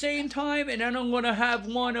at the same time. And then I'm going to have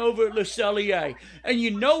one over at Le Cellier. And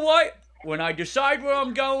you know what? When I decide where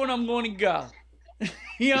I'm going to go.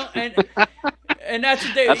 And that's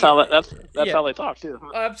what they... That's how they talk, too.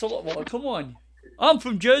 Absolutely. Well, come on. I'm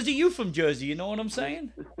from Jersey, you from Jersey, you know what I'm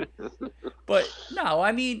saying? But no,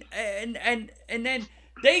 I mean, and then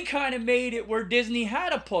they kind of made it where Disney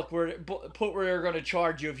had to put where they're going to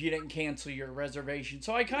charge you if you didn't cancel your reservation.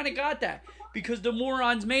 So I kind of got that because the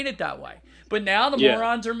morons made it that way. But now the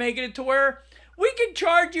morons are making it to where we can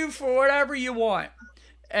charge you for whatever you want.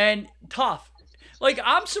 And tough. Like,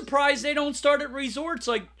 I'm surprised they don't start at resorts,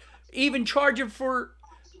 like even charging for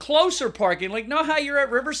closer parking. Like, know how you're at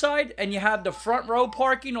Riverside and you have the front row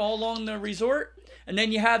parking all along the resort, and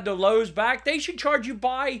then you have the Lowe's back? They should charge you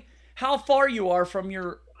by how far you are from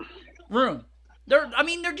your room. They're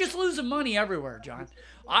just losing money everywhere, John.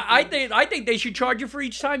 I think they should charge you for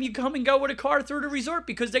each time you come and go with a car through the resort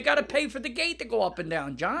because they got to pay for the gate to go up and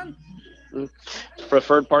down, John.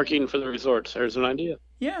 Preferred parking for the resorts. There's an idea.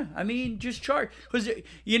 Yeah, I mean, just charge. Because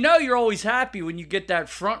you're always happy when you get that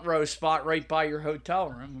front row spot right by your hotel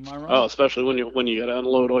room. Am I right? Oh, especially when you got to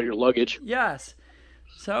unload all your luggage. Yes.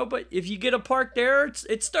 So, but if you get a park there, it's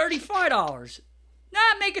 $35. Nah,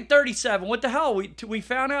 make it $37. What the hell? We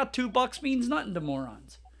found out $2 means nothing to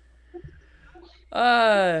morons.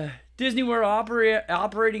 Disney World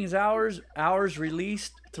operating hours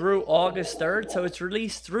released through August 3rd, so it's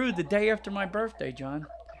released through the day after my birthday, John.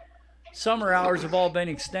 Summer hours have all been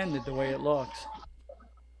extended the way it looks.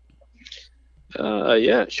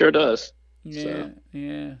 Yeah, it sure does. Yeah,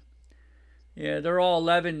 yeah, they're all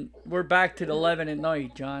 11. We're back to the 11 at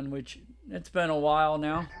night, John, which it's been a while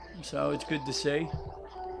now, so it's good to see.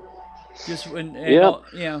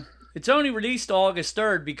 It's only released August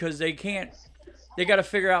 3rd because they got to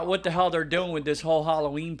figure out what the hell they're doing with this whole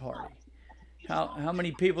Halloween party. How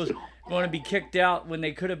many people's going to be kicked out when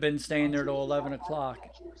they could have been staying there till 11 o'clock?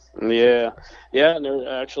 Yeah, and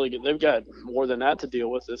they've got more than that to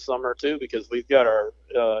deal with this summer too, because we've got our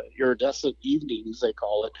iridescent evenings, they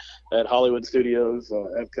call it, at Hollywood Studios,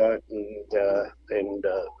 Epcot,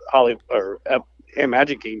 and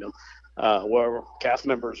Magic Kingdom, where cast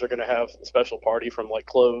members are going to have a special party from like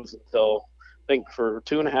close until I think for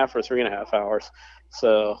 2.5 or 3.5 hours.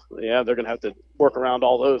 So yeah, they're going to have to work around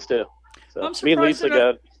all those too. So me and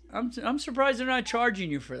Lisa I'm surprised they're not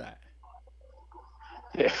charging you for that.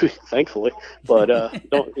 Yeah, thankfully, but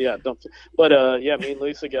me and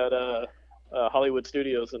Lisa got Hollywood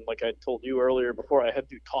Studios, and like I told you earlier before, I had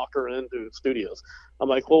to talk her into studios. I'm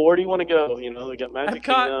like, well, where do you want to go? You know, we got Magic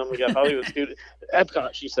Kingdom, we got Hollywood Studios,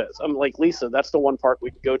 Epcot. She says, I'm like, Lisa, that's the one park we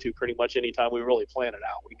can go to pretty much anytime we really plan it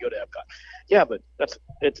out. We can go to Epcot. Yeah, but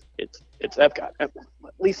it's Epcot.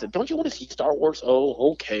 Lisa, don't you want to see Star Wars?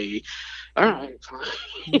 Oh, okay. All right.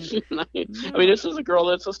 I mean, this is a girl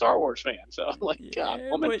that's a Star Wars fan, so I'm like, God,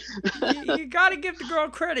 woman. You got to give the girl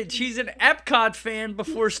credit. She's an Epcot fan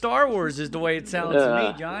before Star Wars, is the way it sounds to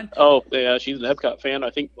me, John. Oh, yeah, she's an Epcot fan, I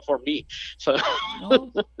think, before me. So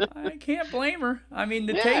well, I can't blame her. I mean,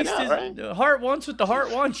 the taste is right? The heart wants what the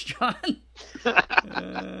heart wants, John.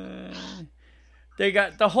 They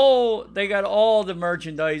got all the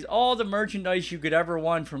merchandise you could ever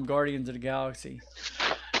want from Guardians of the Galaxy.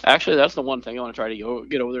 Actually, that's the one thing I want to try to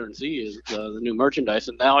get over there and see is the new merchandise.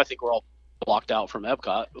 And now I think we're all blocked out from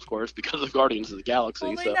Epcot, of course, because of Guardians of the Galaxy.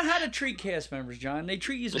 Well, they know how to treat cast members, John. They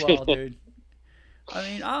treat you well, dude. I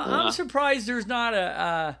mean, I'm surprised there's not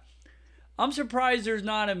a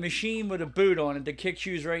machine with a boot on it that kicks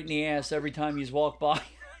you right in the ass every time you walk by,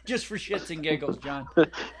 just for shits and giggles, John.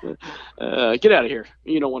 Get out of here.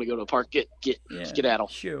 You don't want to go to a park. Get out.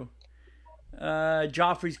 Shoo.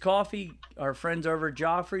 Joffrey's Coffee, our friends over at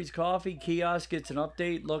Joffrey's Coffee Kiosk gets an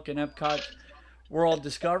update. Look in Epcot World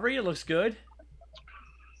Discovery. It looks good.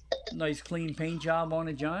 Nice clean paint job on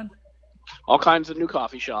it, John. All kinds of new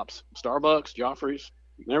coffee shops. Starbucks, Joffrey's,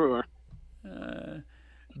 everywhere.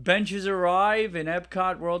 Benches arrive in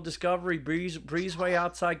Epcot World Discovery Breezeway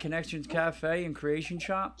outside Connections Cafe and Creation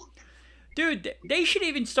Shop. Dude, they should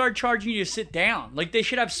even start charging you to sit down. Like, they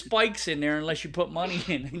should have spikes in there unless you put money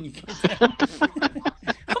in. And you get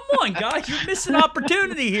Come on, guys. You're missing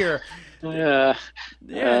opportunity here. Yeah.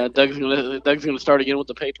 Doug's gonna start again with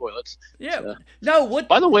the pay toilets. Yeah. So. No. What?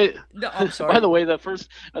 By the way, no, I'm sorry. By the way, the first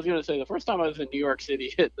time I was in New York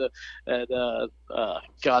City at the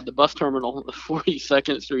bus terminal,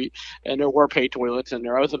 42nd Street, and there were pay toilets in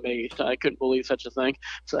there. I was amazed. I couldn't believe such a thing.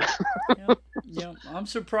 So. Yeah. I'm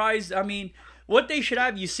surprised. I mean, what they should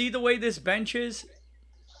have. You see the way this bench is?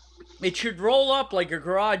 It should roll up like a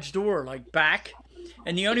garage door, like back.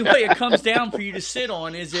 And the only way it comes down for you to sit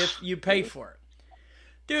on is if you pay for it.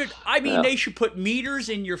 Dude, I mean, They should put meters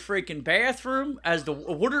in your freaking bathroom as the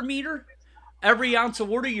water meter. Every ounce of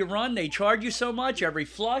water you run, they charge you so much. Every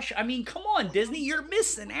flush. I mean, come on, Disney. You're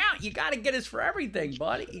missing out. You got to get us for everything,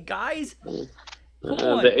 buddy. You guys.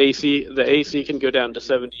 The AC can go down to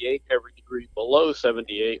 78. Every degree below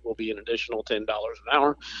 78 will be an additional $10 an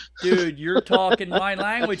hour. Dude, you're talking my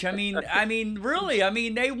language. I mean, really. I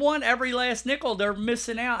mean, they want every last nickel. They're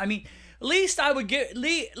missing out. I mean, at least I would give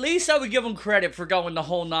them credit for going the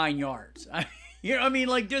whole 9 yards. You know what I mean?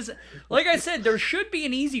 Like I said, there should be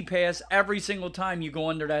an Easy Pass every single time you go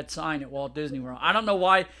under that sign at Walt Disney World. I don't know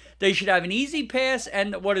why they should have an Easy Pass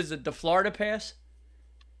and what is it, the Florida Pass?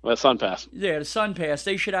 Well, Sun Pass. Yeah, the Sun Pass.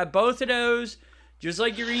 They should have both of those, just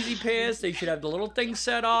like your Easy Pass. They should have the little thing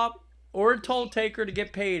set up or a toll taker to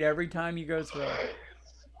get paid every time you go through.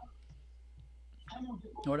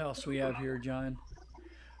 What else we have here, John?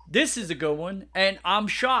 This is a good one, and I'm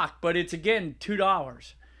shocked, but it's again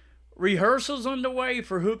 $2. Rehearsals underway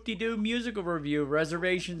for Hoop-Dee-Doo musical review.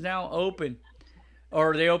 Reservations now open,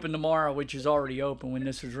 or they open tomorrow, which is already open when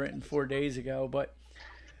this was written 4 days ago. But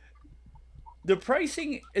the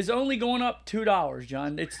pricing is only going up $2,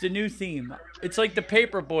 John. It's the new theme. It's like the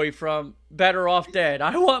Paperboy from Better Off Dead.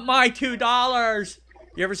 I want my $2.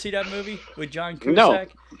 You ever see that movie with John Cusack?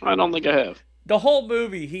 No, I don't think I have. The whole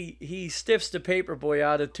movie, he stiffs the Paperboy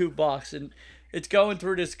out of $2, and it's going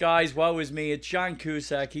through this guy's woe is me. It's John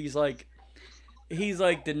Cusack. He's like the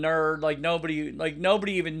nerd. Like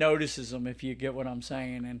nobody even notices him, if you get what I'm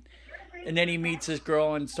saying. And then he meets this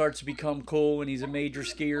girl and starts to become cool, and he's a major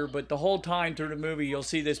skier. But the whole time through the movie, you'll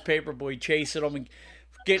see this Paperboy chasing him and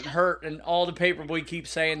getting hurt, and all the Paperboy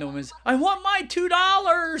keeps saying to him is, "I want my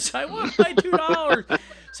 $2. I want my $2."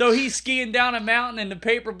 So he's skiing down a mountain, and the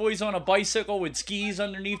Paperboy's on a bicycle with skis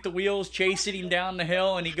underneath the wheels, chasing him down the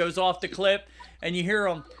hill, and he goes off the cliff, and you hear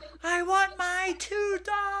him, "I want my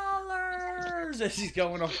 $2," as he's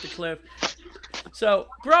going off the cliff. So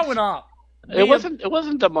growing up, it wasn't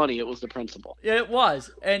the money; it was the principle. It was,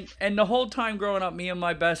 and the whole time growing up, me and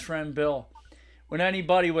my best friend Bill, when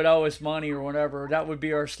anybody would owe us money or whatever, that would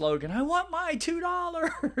be our slogan. I want my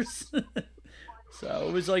 $2. So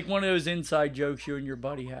it was like one of those inside jokes you and your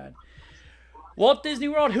buddy had. Walt Disney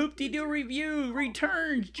World Hoop-Dee-Doo Review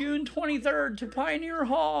returns June 23rd to Pioneer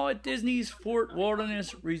Hall at Disney's Fort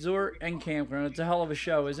Wilderness Resort and Campground. It's a hell of a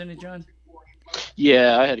show, isn't it, John?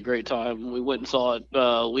 Yeah, I had a great time. We went and saw it.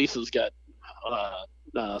 Lisa's got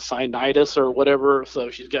sinusitis or whatever, so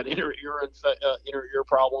she's got inner ear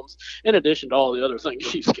problems in addition to all the other things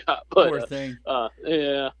she's got. But poor thing.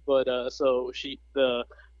 So she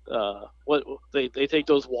they take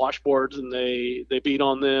those washboards and they beat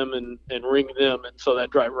on them and ring them, and so that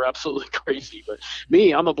drive her absolutely crazy. But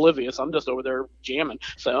me, I'm oblivious. I'm just over there jamming.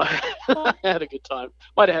 So I had a good time.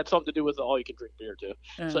 Might have had something to do with the all you can drink beer too.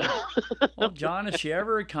 Well, John, if she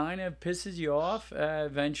ever kind of pisses you off,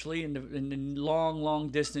 eventually in the long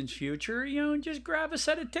distance future, just grab a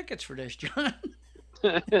set of tickets for this, John.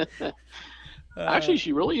 Actually,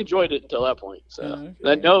 she really enjoyed it until that point. So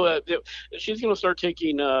she's going to start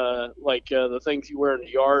taking the things you wear in the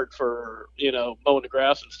yard for mowing the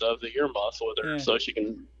grass and stuff, the ear muffs with her, so she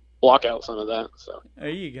can block out some of that. So there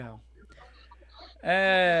you go.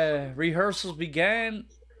 Rehearsals began,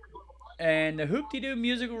 and the Hoop-Dee-Doo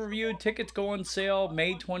musical review tickets go on sale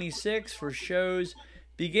May 26th for shows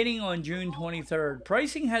beginning on June 23rd.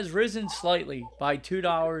 Pricing has risen slightly by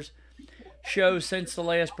 $2. Shows since the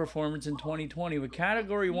last performance in 2020, with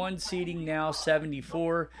Category 1 seating now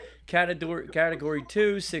 74, Category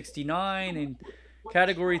 2 69, and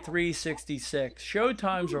Category 3 66. Show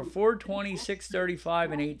times are 4:20,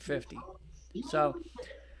 6:35, and 8:50. So,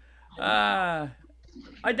 I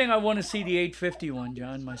think I want to see the 8:50 one,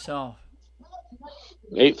 John, myself.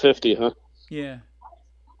 8:50, huh? Yeah.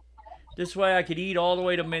 This way I could eat all the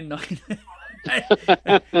way to midnight.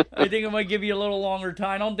 I think it might give you a little longer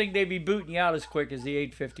time. I don't think they'd be booting you out as quick as the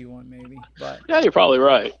 8:51, maybe. But yeah, you're probably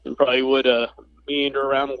right. You probably would meander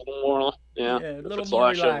around a little more. Yeah, a little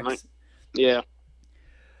more relaxed. Yeah.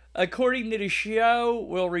 According to the show,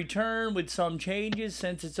 will return with some changes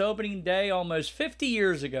since its opening day almost 50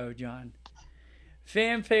 years ago, John.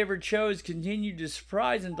 Fan favorite shows continue to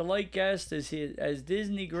surprise and delight guests as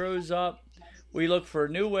Disney grows up. We look for a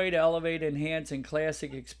new way to elevate, enhance, and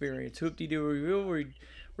classic experience. Hoop-Dee-Doo Review will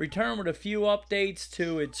return with a few updates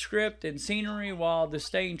to its script and scenery while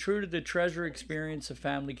staying true to the treasure experience a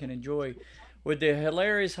family can enjoy with the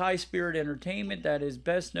hilarious high-spirit entertainment that is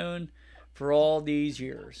best known for all these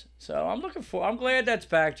years. So I'm glad that's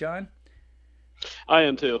back, John. I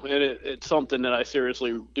am too, and it's something that I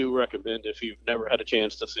seriously do recommend if you've never had a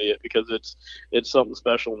chance to see it, because it's something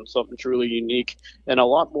special and something truly unique and a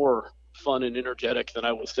lot more fun and energetic than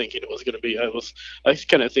I was thinking it was going to be. I was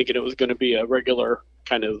kind of thinking it was going to be a regular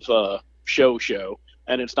kind of show,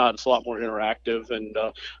 and it's not. It's a lot more interactive and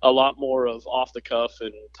a lot more of off the cuff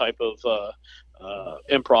and type of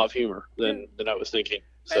improv humor than I was thinking.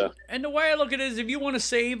 So. And the way I look at it is, if you want to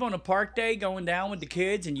save on a park day going down with the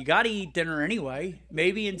kids and you got to eat dinner anyway,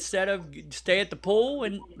 maybe instead of stay at the pool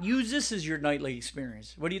and use this as your nightly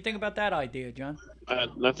experience. What do you think about that idea, John?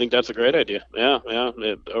 I think that's a great idea. Yeah.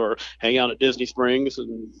 Or hang out at Disney Springs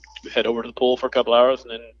and head over to the pool for a couple hours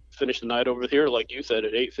and then finish the night over here, like you said,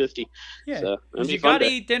 at 8:50. Yeah, so, you got to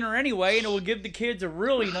eat dinner anyway, and it will give the kids a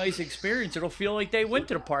really nice experience. It'll feel like they went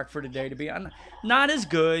to the park for the day. To be not as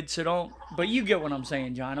good, so don't. But you get what I'm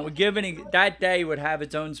saying, John. It would give that day would have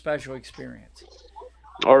its own special experience.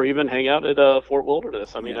 or even hang out at Fort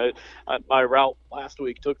Wilderness. I mean, my route last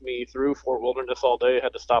week took me through Fort Wilderness all day. I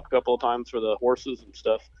had to stop a couple of times for the horses and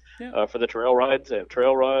stuff, for the trail rides. They have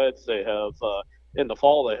trail rides. They have in the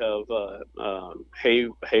fall they have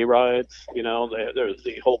hay rides. You know, there's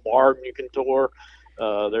the whole barn you can tour.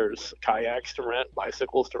 There's kayaks to rent,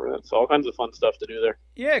 bicycles to rent, so all kinds of fun stuff to do there.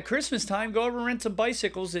 Yeah, Christmas time, go over and rent some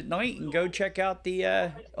bicycles at night and go check out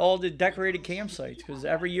the all the decorated campsites, because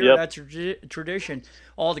every year that's a tradition.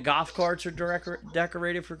 All the golf carts are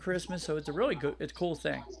decorated for Christmas, so it's a really it's a cool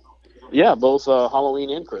thing. Yeah, both Halloween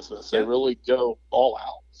and Christmas. They really go all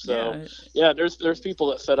out. So there's people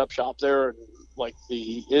that set up shop there in, like,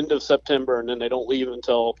 the end of September, and then they don't leave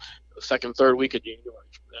until the second, third week of January.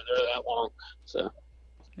 They're there that long. So.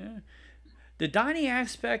 Yeah. The dining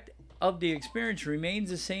aspect of the experience remains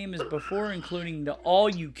the same as before, including the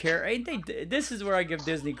all-you-care. This is where I give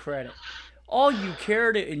Disney credit. All you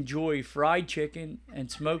care to enjoy fried chicken and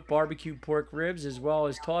smoked barbecue pork ribs, as well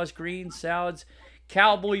as tossed greens, salads,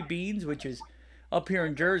 cowboy beans, which is up here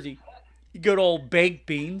in Jersey, good old baked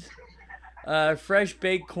beans, fresh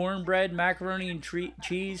baked cornbread, macaroni and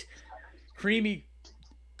cheese, creamy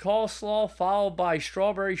coleslaw, followed by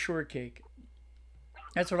strawberry shortcake.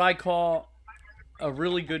 That's what I call a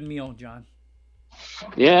really good meal, John.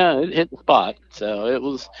 Yeah, it hit the spot. So it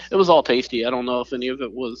was all tasty. I don't know if any of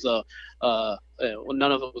it was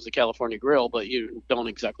none of it was a California Grill, but you don't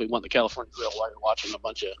exactly want the California Grill while you're watching a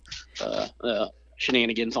bunch of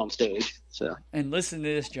shenanigans on stage. So. And listen to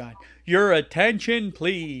this, John. Your attention,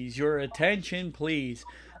 please. Your attention, please.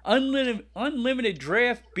 Unlimited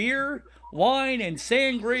draft beer, wine, and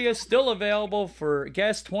sangria still available for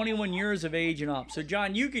guests 21 years of age and up. So,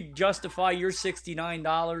 John, you could justify your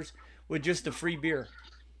 $69 with just a free beer.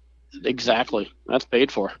 Exactly. That's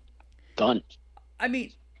paid for. Done. I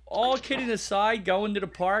mean, all kidding aside, going to the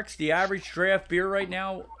parks, the average draft beer right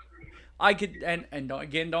now, I could, and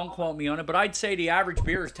again, don't quote me on it, but I'd say the average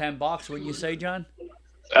beer is $10. Wouldn't you say, John?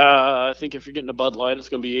 I think if you're getting a Bud Light, it's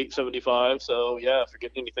going to be $8.75. So, yeah, if you're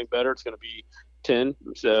getting anything better, it's going to be 10,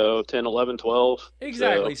 so 10, 11, 12.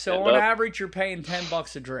 Exactly. So on average, you're paying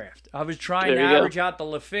 $10 a draft. I was trying to average out the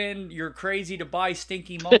LaFin. You're crazy to buy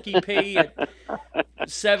Stinky Monkey Pea at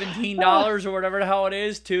 $17 or whatever the hell it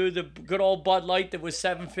is, to the good old Bud Light that was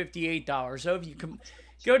 $7.58. So if you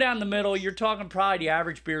go down the middle, you're talking probably the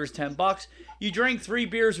average beer is $10. You drink 3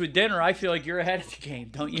 beers with dinner, I feel like you're ahead of the game,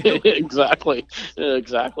 don't you? Exactly.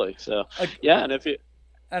 So yeah, and if you.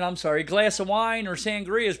 And I'm sorry, a glass of wine or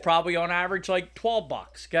sangria is probably on average like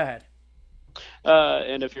 $12. Go ahead.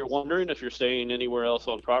 And if you're wondering if you're staying anywhere else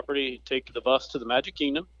on property, take the bus to the Magic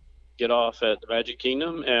Kingdom, get off at the Magic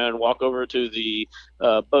Kingdom, and walk over to the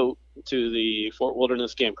boat to the Fort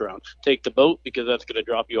Wilderness Campground. Take the boat because that's going to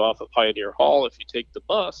drop you off at Pioneer Hall. If you take the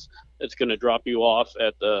bus, it's going to drop you off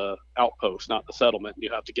at the outpost, not the settlement.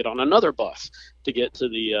 You have to get on another bus to get to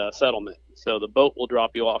the settlement. So the boat will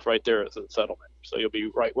drop you off right there at the settlement. So you'll be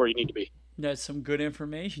right where you need to be. That's some good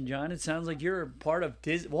information, John. It sounds like you're a part of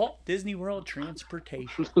Walt Disney World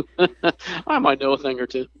Transportation. I might know a thing or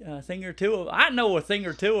two. A thing or two. I know a thing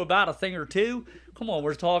or two about a thing or two. Come on,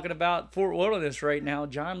 we're talking about Fort Wilderness right now,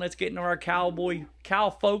 John. Let's get into our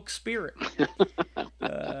cowfolk spirit.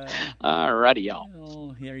 Alrighty, y'all.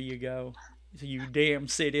 Oh, here you go. You damn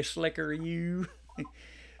city slicker, you.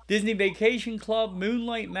 Disney Vacation Club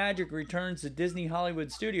Moonlight Magic returns to Disney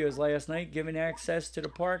Hollywood Studios last night, giving access to the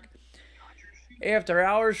park after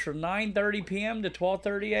hours from 9:30 p.m. to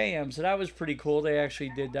 12:30 a.m. So that was pretty cool. They actually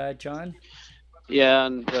did that, John. Yeah,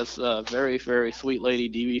 and this very, very sweet lady,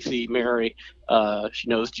 DVC Mary, she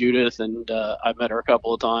knows Judith, and I've met her a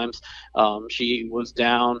couple of times. She was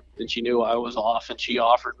down, and she knew I was off, and she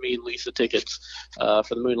offered me and Lisa tickets for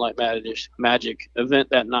the Moonlight Magic event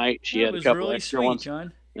that night. She had a couple really extra sweet, ones.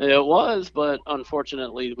 John. It was, but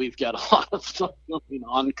unfortunately, we've got a lot of stuff going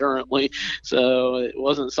on currently, so it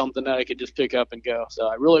wasn't something that I could just pick up and go. So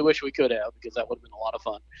I really wish we could have, because that would have been a lot of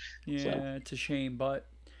fun. Yeah, It's a shame, but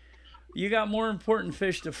you got more important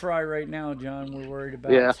fish to fry right now, John. We're worried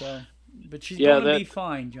about. Yeah. So, but she's going to be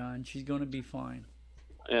fine, John. She's going to be fine.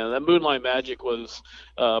 Yeah, that Moonlight Magic was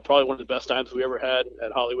probably one of the best times we ever had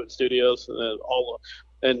at Hollywood Studios,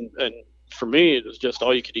 and for me, it was just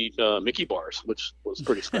all you could eat Mickey bars, which was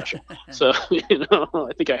pretty special. So,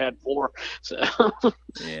 I think I had 4. So.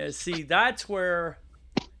 Yeah, see, that's where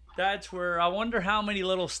I wonder how many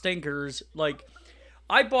little stinkers, like,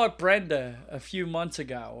 I bought Brenda a few months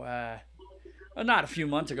ago. Not a few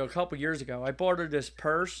months ago, a couple years ago. I bought her this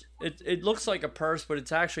purse. It looks like a purse, but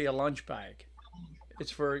it's actually a lunch bag.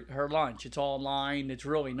 It's for her lunch. It's all lined. It's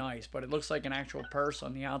really nice, but it looks like an actual purse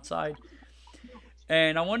on the outside.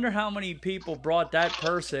 And I wonder how many people brought that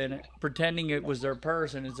person, pretending it was their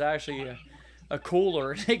purse, and it's actually a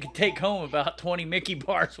cooler. They could take home about 20 Mickey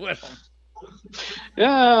bars with them.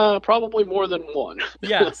 Yeah, probably more than one.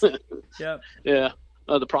 Yes. Yep. Yeah.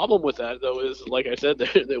 The problem with that, though, is like I said,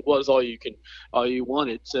 that was all you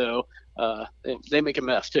wanted. So they make a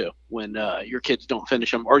mess too when your kids don't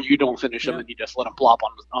finish them, or you don't finish them, and you just let them plop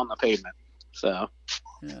on the pavement. So.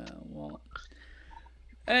 Yeah. Well.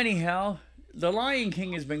 Anyhow, the Lion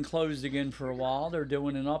King has been closed again for a while. They're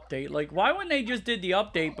doing an update. Like, why wouldn't they just did the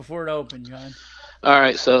update before it opened, John? All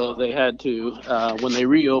right, so they had to, when they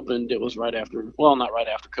reopened, it was right after, well, not right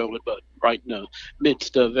after COVID, but right in the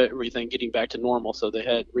midst of everything getting back to normal. So they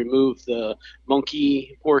had removed the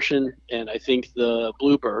monkey portion and I think the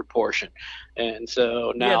bluebird portion. And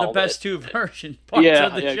so now. Yeah, the best two version parts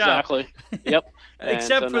of the show. Exactly. Yep.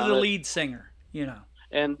 Except for the lead singer, you know.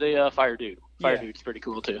 And the Fire Dude. Fire Dude's pretty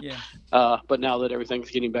cool, too. Yeah. But now that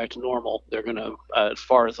everything's getting back to normal, they're going to, as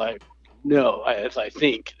far as I know, as I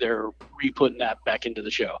think, they're re-putting that back into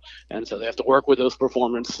the show. And so they have to work with those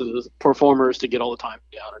performers to get all the time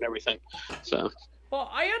down and everything. So.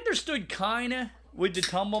 Well, I understood kind of with the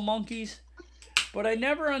Tumble Monkeys, but I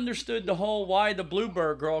never understood the whole why the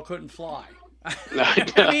Bluebird girl couldn't fly.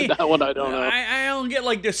 I mean, that one I don't know. I don't get,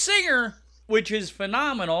 like, the singer, which is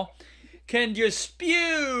phenomenal, can just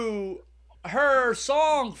spew her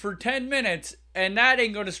song for 10 minutes, and that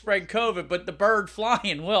ain't going to spread COVID, but the bird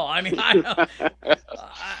flying will. I mean,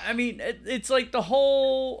 it's like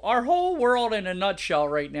our whole world in a nutshell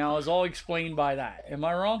right now is all explained by that. Am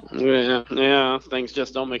I wrong? Yeah. Things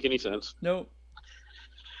just don't make any sense. Nope.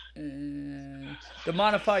 The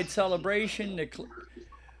modified celebration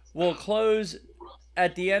will close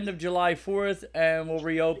at the end of July 4th, and will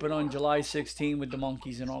reopen on July 16th with the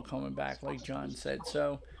monkeys and all coming back, like John said.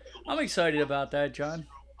 So I'm excited about that, John.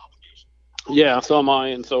 Yeah, so am I,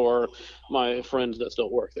 and so are my friends that still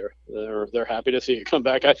work there. They're happy to see it come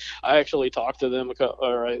back. I actually talked to them,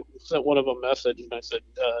 or I sent one of them a message, and I said,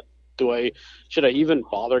 should I even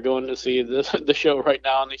bother going to see the show right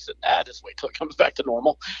now? And they said, just wait till it comes back to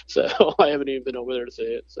normal. So I haven't even been over there to see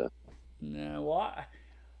it. So. No, well,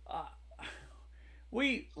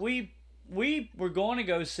 we were going to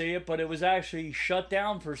go see it, but it was actually shut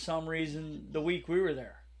down for some reason the week we were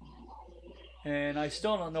there. And I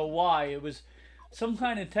still don't know why. It was some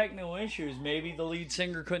kind of technical issues. Maybe the lead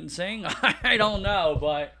singer couldn't sing. I don't know,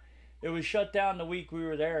 but it was shut down the week we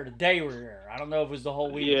were there, the day we were there. I don't know if it was the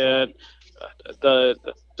whole week. Yeah,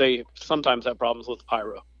 they sometimes have problems with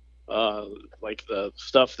pyro, like the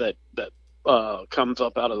stuff that comes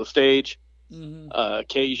up out of the stage. Mm-hmm.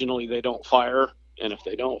 Occasionally they don't fire, and if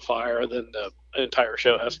they don't fire, then the entire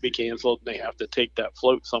show has to be canceled, and they have to take that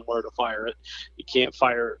float somewhere to fire it. You can't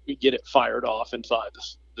get it fired off inside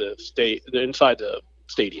inside the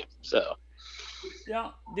stadium. So.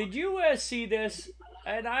 Now, did you see this?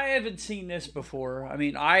 And I haven't seen this before. I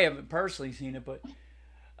mean, I haven't personally seen it, but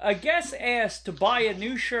a guest asked to buy a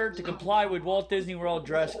new shirt to comply with Walt Disney World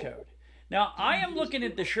dress code. Now, I am looking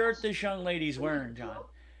at the shirt this young lady's wearing, John,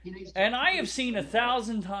 and I have seen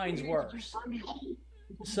 1,000 times worse.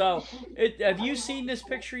 So, have you seen this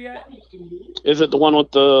picture yet? Is it the one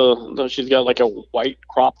with the she's got like a white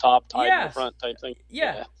crop top tied in the front type thing?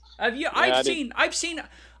 Yeah. Have you? I've seen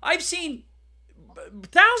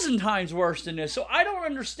 1,000 times worse than this. So I don't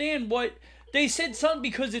understand what they said. Something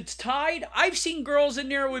because it's tied. I've seen girls in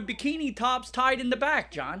there with bikini tops tied in the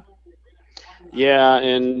back, John. Yeah,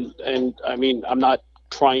 and I mean, I'm not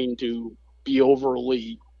trying to be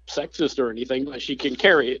overly sexist or anything, but she can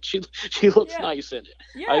carry it. She looks nice in it.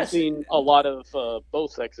 Yes. I've seen a lot of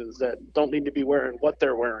both sexes that don't need to be wearing what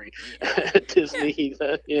they're wearing at Disney,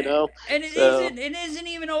 you know. And it isn't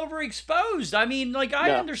even overexposed. I mean, like,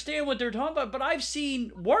 I understand what they're talking about, but I've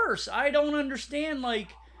seen worse. I don't understand, like,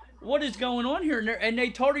 what is going on here. And they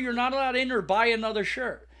told her you're not allowed in or buy another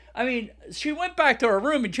shirt. I mean, she went back to her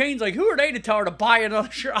room and changed. Like, who are they to tell her to buy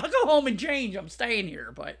another shirt? I'll go home and change. I'm staying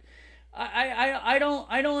here, but I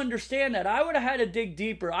don't understand that. I would have had to dig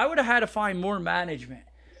deeper. I would have had to find more management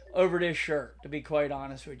over this shirt, to be quite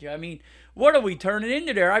honest with you. I mean, what are we turning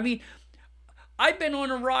into there? I mean, I've been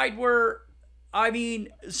on a ride where, I mean,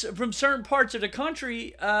 from certain parts of the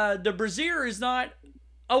country, the brassiere is not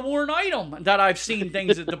a worn item that I've seen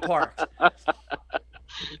things at the parks.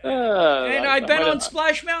 And I've been on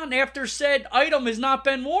Splash Mountain after said item has not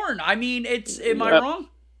been worn. I mean, am I wrong?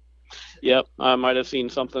 Yep, I might have seen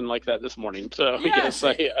something like that this morning, so yes,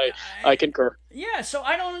 I concur. Yeah, so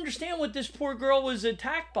I don't understand what this poor girl was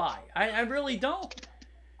attacked by. I really don't.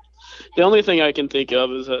 The only thing I can think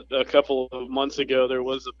of is that a couple of months ago there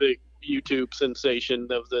was a big YouTube sensation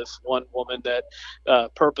of this one woman that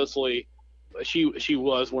purposely she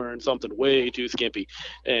was wearing something way too skimpy,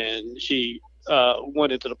 and she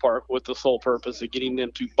went into the park with the sole purpose of getting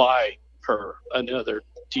them to buy her another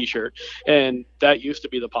T-shirt, and that used to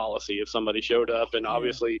be the policy. If somebody showed up, and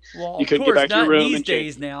obviously you couldn't get back to your room. Not these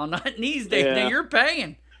days now. Not these days. Yeah. Now you're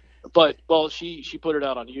paying. But she put it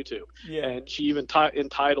out on YouTube, and she even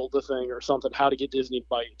entitled the thing or something, "How to Get Disney to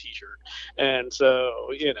Buy You a T-shirt." And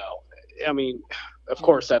so, I mean, of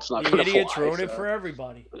course that's not going to fly. Idiots ruin it for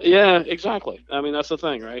everybody. Yeah, exactly. I mean, that's the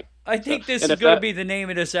thing, right? I think this is going to be the name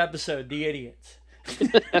of this episode, The Idiots.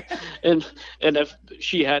 and if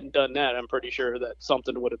she hadn't done that, I'm pretty sure that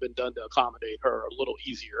something would have been done to accommodate her a little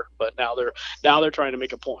easier. But now they're trying to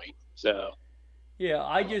make a point. So yeah,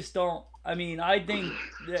 I just don't. I mean, I think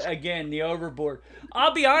again the overboard.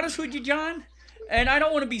 I'll be honest with you, John, and I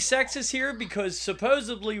don't want to be sexist here because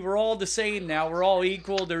supposedly we're all the same now. We're all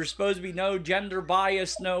equal. There's supposed to be no gender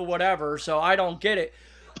bias, no whatever. So I don't get it.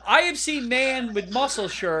 I have seen men with muscle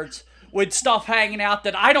shirts with stuff hanging out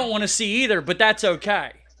that I don't want to see either, but that's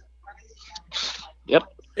okay. Yep.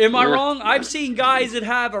 Am I wrong? I've seen guys that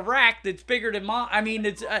have a rack that's bigger than mine.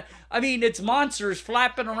 It's monsters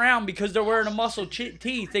flapping around because they're wearing a muscle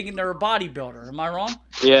tee, thinking they're a bodybuilder. Am I wrong?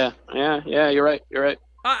 Yeah. You're right.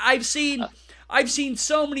 I've seen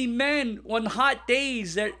so many men on hot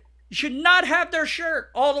days that should not have their shirt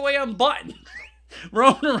all the way unbuttoned,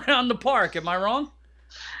 roaming around the park. Am I wrong?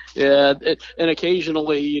 Yeah, and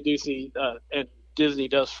occasionally you do see, and Disney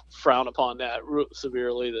does frown upon that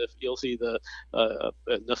severely. That you'll see in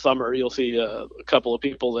the summer, you'll see a couple of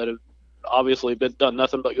people that have obviously done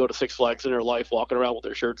nothing but go to Six Flags in their life, walking around with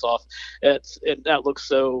their shirts off. And that looks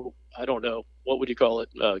so, I don't know, what would you call it?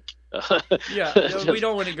 Yeah, we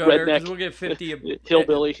don't want to go there because we'll get 50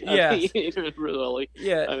 hillbilly. Yeah, really.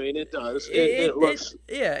 Yeah, I mean it does. It looks.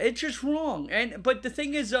 It's just wrong. But the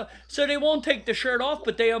thing is, so they won't take the shirt off,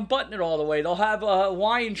 but they unbutton it all the way. They'll have a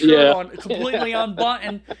Hawaiian shirt on, completely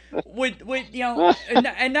unbuttoned, with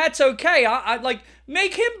and that's okay. I like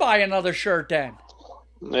make him buy another shirt then.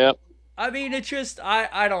 Yep. I mean, it's just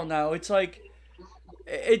I don't know. It's like.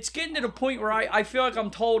 It's getting to the point where I feel like I'm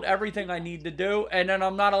told everything I need to do, and then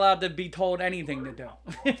I'm not allowed to be told anything to do.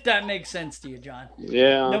 If that makes sense to you, John.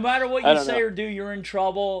 Yeah. No matter what you say or do, you're in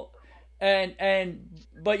trouble,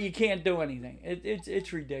 but you can't do anything.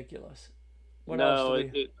 It's ridiculous. What else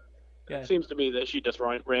do it seems to me that she just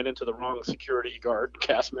ran into the wrong security guard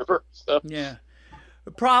cast member. So. Yeah.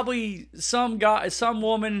 Probably some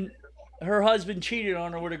woman, her husband cheated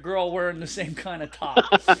on her with a girl wearing the same kind of top.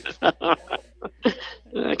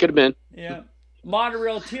 That could have been. Yeah.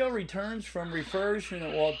 Monorail teal returns from refurbishment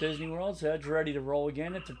at Walt Disney World, so it's ready to roll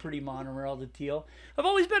again. It's a pretty monorail, the teal. I've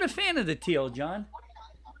always been a fan of the teal, John.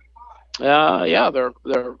 Yeah, they're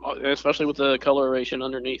especially with the coloration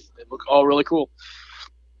underneath. They look all really cool.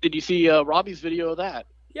 Did you see Robbie's video of that?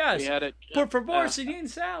 Yes. He had it. For Borsellino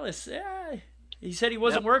Salas. Yeah. He said he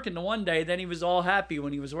wasn't working the one day, then he was all happy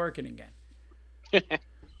when he was working again.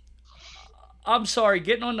 I'm sorry,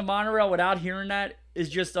 getting on the monorail without hearing that is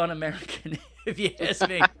just un-American, if you ask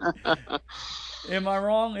me. Am I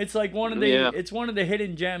wrong? It's like one of the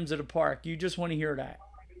hidden gems of the park. You just want to hear that.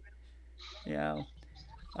 Yeah,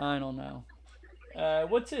 I don't know.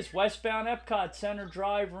 What's this? Westbound Epcot Center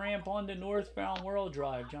Drive ramp onto northbound World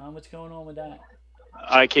Drive, John. What's going on with that?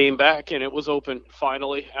 I came back and it was open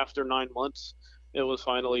finally after 9 months. It was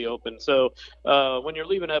finally open. So when you're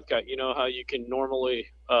leaving Epcot, you know how you can normally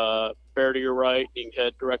bear to your right, you can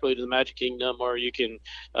head directly to the Magic Kingdom, or you can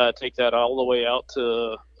take that all the way out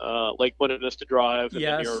to Lake Buena Vista Drive, and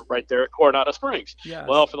then you're right there at Coronado Springs. Yes.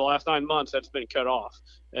 Well, for the last 9 months, that's been cut off.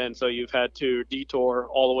 And so you've had to detour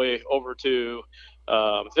all the way over to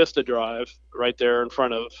Vista Drive right there in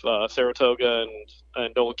front of Saratoga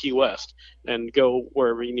and Old Key West, and go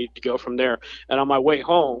wherever you need to go from there. And on my way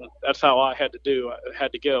home, that's how I had to do. I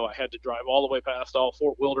had to drive all the way past all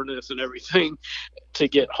Fort Wilderness and everything to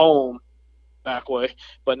get home back way.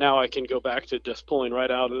 But now I can go back to just pulling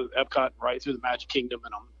right out of Epcot and right through the Magic Kingdom,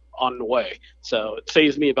 and I'm on the way. So it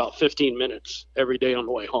saves me about 15 minutes every day on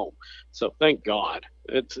the way home. So thank God.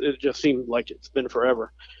 It just seemed like it's been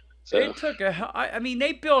forever. So. It took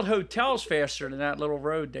they built hotels faster than that little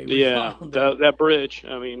road they that bridge.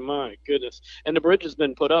 I mean, my goodness. And the bridge has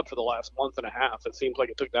been put up for the last month and a half. It seems like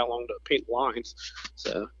it took that long to paint lines.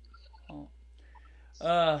 So.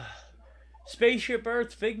 Spaceship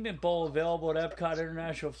Earth Figment Bowl available at Epcot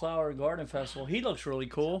International Flower and Garden Festival. He looks really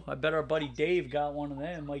cool. I bet our buddy Dave got one of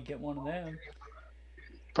them. Might get one of them.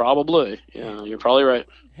 Probably. Yeah, you're probably right.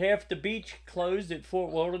 Half the beach closed at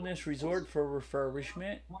Fort Wilderness Resort for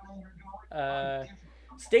refurbishment. Uh,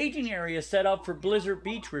 Staging area set up for Blizzard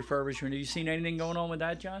Beach refurbishment. Have you seen anything going on with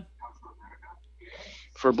that, John?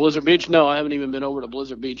 For Blizzard Beach, no, I haven't even been over to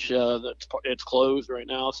Blizzard Beach. It's closed right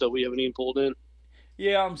now, so we haven't even pulled in.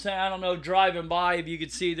 Yeah, I'm saying, I don't know, driving by, if you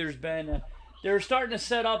could see they're starting to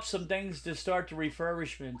set up some things to start the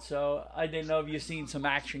refurbishment. So I didn't know if you've seen some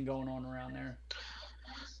action going on around there.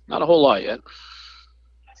 Not a whole lot yet.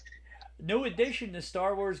 New addition to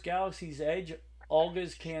Star Wars Galaxy's Edge,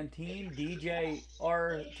 Olga's Canteen DJ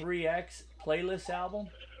R3X playlist album.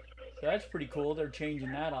 So that's pretty cool. They're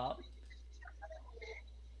changing that up.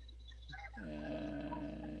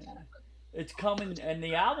 It's coming, and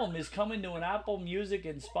the album is coming to an Apple Music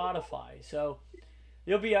and Spotify. So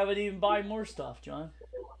you'll be able to even buy more stuff, John.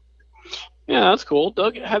 Yeah, that's cool.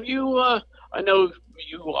 Doug, have you, I know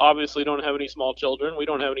you obviously don't have any small children. We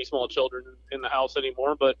don't have any small children in the house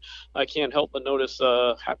anymore, but I can't help but notice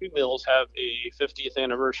Happy Meals have a 50th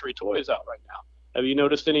anniversary toys out right now. Have you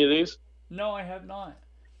noticed any of these? No, I have not.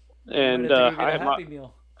 And I have Happy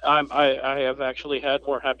Meal. I have actually had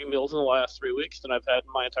more Happy Meals in the last 3 weeks than I've had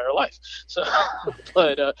in my entire life. So,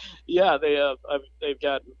 but yeah, they've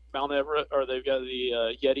got Mount Everest, or they've got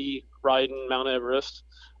the Yeti riding Mount Everest.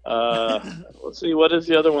 Let's see, what is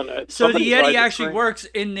the other one? So the Yeti actually works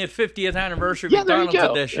in the 50th anniversary McDonald's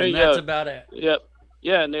edition. That's about it. Yep.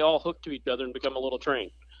 Yeah, and they all hook to each other and become a little train.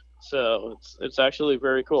 So it's actually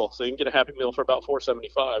very cool. So you can get a Happy Meal for about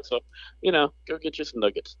 $4.75. So go get you some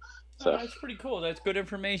nuggets. So that's pretty cool. That's good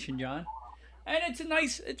information, John. And it's a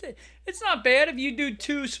nice. It's not bad if you do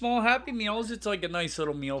 2 small Happy Meals. It's like a nice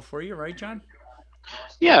little meal for you, right, John?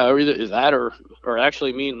 Yeah, or either is that or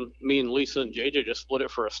actually me and Lisa and JJ just split it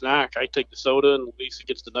for a snack. I take the soda and Lisa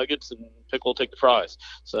gets the nuggets and Pickle will take the fries.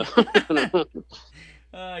 So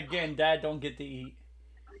again, Dad don't get to eat.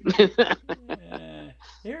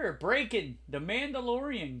 Here, breaking The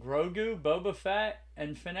Mandalorian, Grogu, Boba Fett,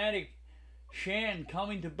 and Fanatic Shan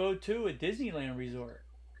coming to Boat 2 at Disneyland Resort.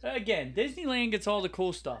 Again, Disneyland gets all the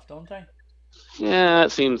cool stuff, don't they? Yeah,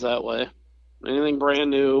 it seems that way. Anything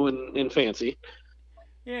brand new and fancy.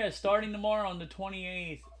 Yeah, starting tomorrow on the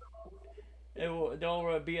 28th,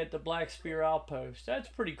 they'll be at the Black Spear Outpost. That's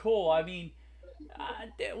pretty cool. I mean,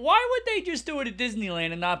 why would they just do it at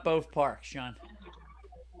Disneyland and not both parks, John?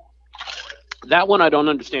 That one I don't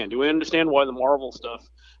understand. Do we understand why the Marvel stuff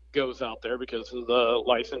goes out there because of the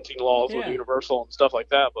licensing laws with Universal and stuff like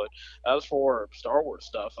that? But as for Star Wars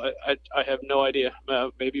stuff, I have no idea.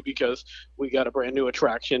 Maybe because we got a brand new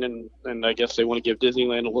attraction and I guess they want to give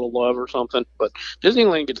Disneyland a little love or something. But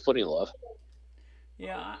Disneyland gets plenty of love.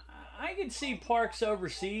 Yeah, I could see parks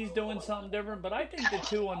overseas doing something different, but I think the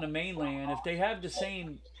 2 on the mainland, if they have the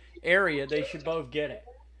same area, they should both get it.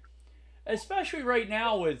 Especially right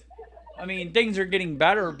now with, I mean, things are getting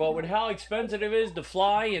better, but with how expensive it is to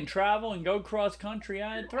fly and travel and go cross country,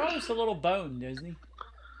 throw us a little bone, Disney.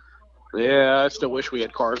 Yeah, I still wish we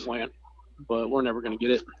had Cars Land, but we're never going to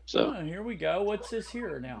get it. So here we go. What's this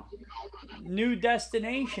here now? New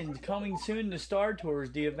destinations coming soon to Star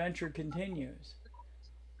Tours. The adventure continues.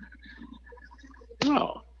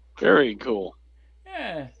 Oh, very cool.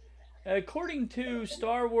 Yeah. According to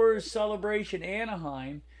Star Wars Celebration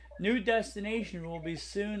Anaheim, new destinations will be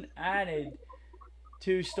soon added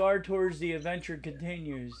to Star Tours. The adventure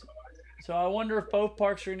continues. So I wonder if both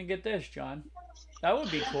parks are going to get this, John. That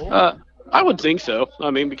would be cool. I would think so.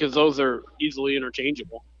 I mean, because those are easily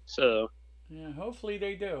interchangeable. So yeah, hopefully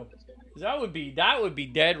they do. That would be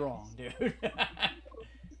dead wrong, dude.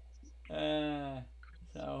 So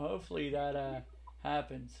hopefully that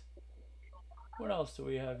happens. What else do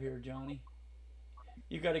we have here, Johnny?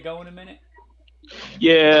 You got to go in a minute?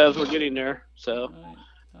 Yeah, we're getting there. So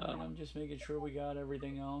all right. I'm just making sure we got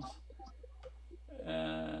everything else.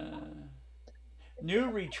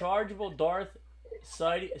 New rechargeable Darth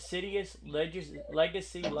Sidious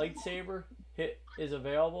Legacy lightsaber is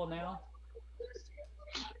available now.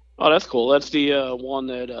 Oh, that's cool. That's the one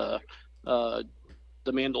that the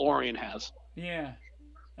Mandalorian has. Yeah,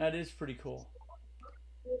 that is pretty cool.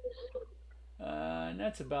 And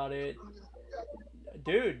that's about it.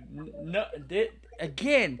 Dude,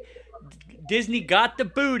 again, Disney got the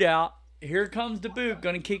boot out. Here comes the boot.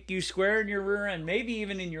 Going to kick you square in your rear end. Maybe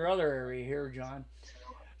even in your other area here, John.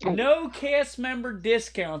 No cast member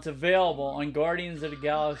discounts available on Guardians of the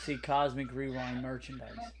Galaxy Cosmic Rewind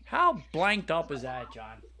merchandise. How blanked up is that,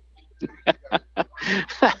 John?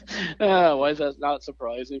 Why is that not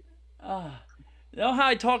surprising? You know how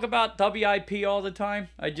I talk about WIP all the time?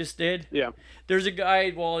 I just did. Yeah. There's a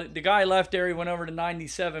guy, well, the guy left there, he went over to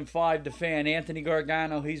 97.5, the fan, Anthony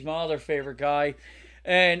Gargano. He's my other favorite guy.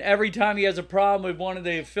 And every time he has a problem with one of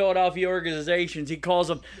the Philadelphia organizations, he calls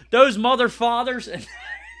them those mother fathers. And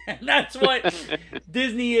that's what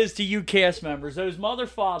Disney is to you cast members. Those mother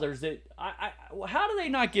fathers that how do they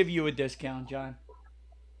not give you a discount, John?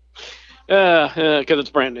 Because it's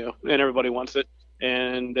brand new and everybody wants it.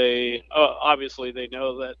 And they obviously they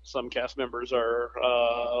know that some cast members are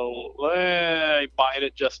buying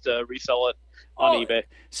it just to resell it on eBay.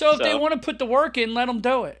 So if they want to put the work in, let them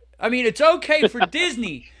do it. I mean, it's okay for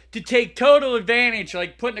Disney to take total advantage,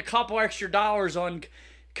 like putting a couple extra dollars on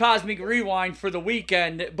Cosmic Rewind for the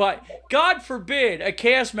weekend. But God forbid a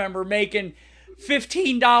cast member making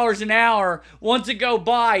 $15 an hour wants to go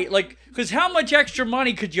buy, like, because how much extra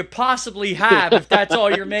money could you possibly have if that's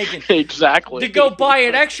all you're making? Exactly. To go buy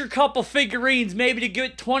an extra couple figurines, maybe to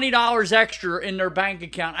get $20 extra in their bank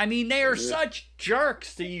account. I mean, they are such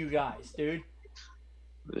jerks to you guys, dude.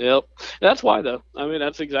 Yep. That's why, though. I mean,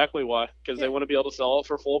 that's exactly why. Because they want to be able to sell it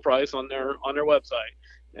for full price on their website.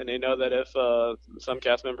 And they know that if some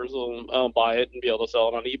cast members will buy it and be able to sell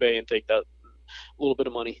it on eBay and take that little bit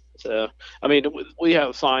of money. So, I mean, we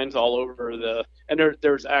have signs all over and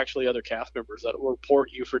there's actually other cast members that will report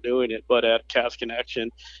you for doing it. But at Cast Connection,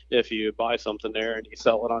 if you buy something there and you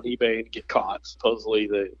sell it on eBay and get caught, supposedly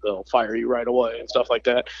they'll fire you right away and stuff like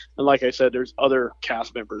that. And like I said, there's other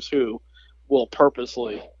cast members who will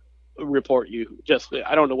purposely report you. Just,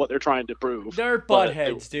 I don't know what they're trying to prove. They're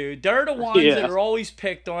buttheads, dude. They're the ones that are always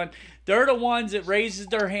picked on. They're the ones that raises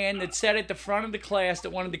their hand, that sat at the front of the class, that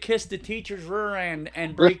wanted to kiss the teacher's rear end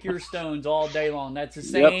and break your stones all day long. That's the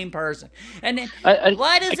same person. And then,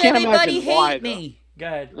 why does everybody hate me? Go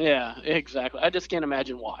ahead. Yeah, exactly. I just can't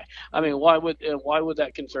imagine why. I mean, why would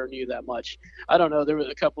that concern you that much? I don't know. There was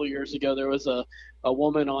a couple of years ago, there was a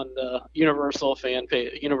woman on the Universal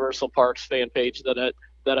Parks fan page that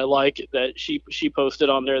I like, that she posted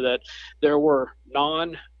on there that there were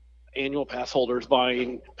annual pass holders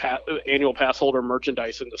buying annual pass holder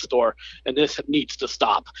merchandise in the store, and this needs to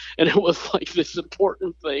stop. And it was like this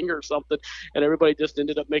important thing or something, and everybody just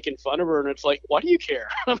ended up making fun of her. And it's like, why do you care?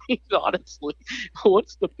 I mean, honestly,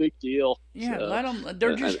 what's the big deal? Yeah, let them.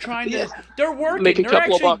 They're just trying to. They're working. Make a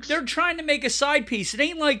couple of bucks. They're trying to make a side piece. It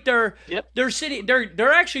ain't like they're sitting.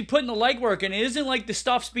 They're actually putting the legwork in. It isn't like the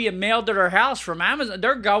stuff's being mailed to their house from Amazon.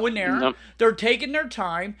 They're going there. No. They're taking their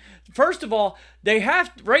time. First of all, they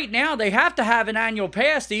have to have an annual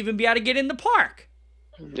pass to even be able to get in the park.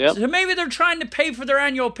 Yep. So maybe they're trying to pay for their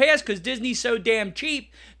annual pass because Disney's so damn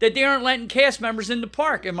cheap that they aren't letting cast members in the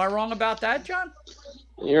park. Am I wrong about that, John?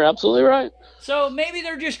 You're absolutely right. So maybe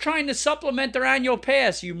they're just trying to supplement their annual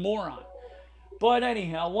pass, you moron. But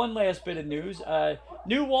anyhow, one last bit of news.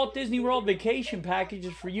 New Walt Disney World vacation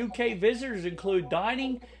packages for UK visitors include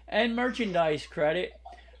dining and merchandise credit,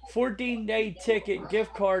 14-day ticket,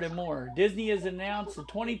 gift card, and more. Disney has announced the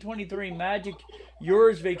 2023 Magic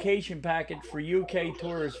Yours vacation package for UK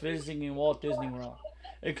tourists visiting in Walt Disney World.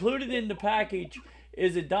 Included in the package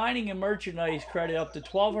is a dining and merchandise credit up to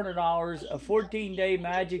 $1,200, a 14-day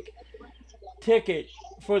Magic ticket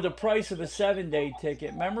for the price of a 7-day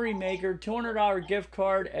ticket, memory maker, $200 gift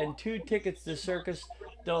card, and 2 tickets to Circus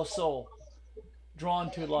del Sol,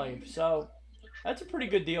 drawn to life. So that's a pretty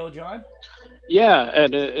good deal, John. Yeah,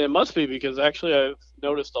 and it must be, because actually I've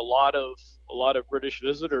noticed a lot of British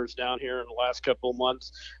visitors down here in the last couple of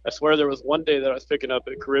months. I swear there was one day that I was picking up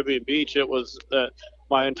at Caribbean Beach. It was that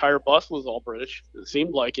my entire bus was all British. It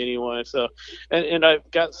seemed like, anyway. So, and I've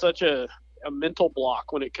got such a mental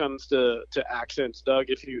block when it comes to accents, Doug.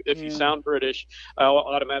 If you sound British, I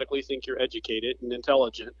automatically think you're educated and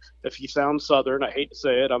intelligent. If you sound Southern, I hate to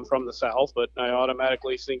say it, I'm from the South, but I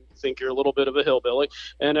automatically think you're a little bit of a hillbilly.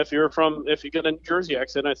 And if you get a New Jersey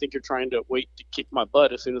accent, I think you're trying to wait to kick my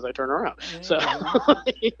butt as soon as I turn around. So,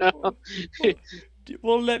 you know.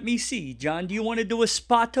 Well, let me see, John. Do you want to do a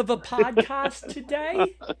spot of a podcast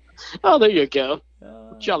today? Oh, there you go.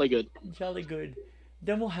 Jolly good. Jolly good.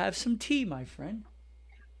 Then we'll have some tea, my friend.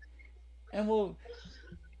 And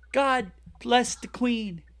God bless the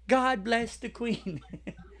Queen. God bless the Queen.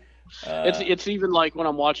 It's even like when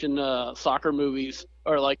I'm watching soccer movies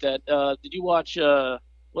or like that. Did you watch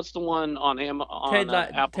what's the one on Apple Ted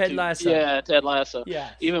TV? Lasso? Yeah, Ted Lasso. Yeah.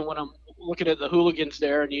 Even when I'm looking at the hooligans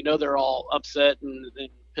there, and they're all upset and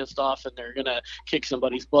pissed off, and they're gonna kick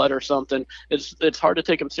somebody's butt or something. It's hard to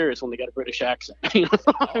take them serious when they got a British accent.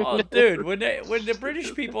 Oh, dude, when the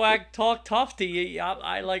British people talk tough to you,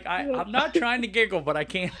 I'm not trying to giggle, but I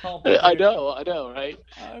can't help it. I know, right?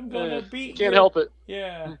 I'm gonna beat you. Can't help it.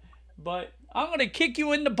 Yeah, but I'm going to kick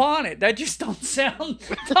you in the bonnet. That just don't sound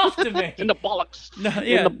tough to me. In the bollocks. No,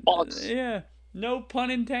 yeah, in the bollocks. Yeah. No pun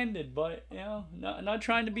intended, but, not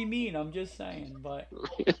trying to be mean. I'm just saying. But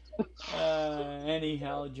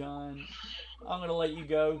anyhow, John, I'm going to let you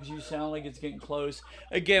go because you sound like it's getting close.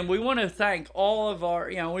 Again, we want to thank all of our,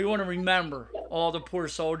 we want to remember all the poor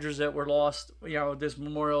soldiers that were lost, this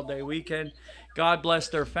Memorial Day weekend. God bless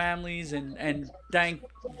their families and thank,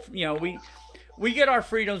 we get our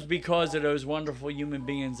freedoms because of those wonderful human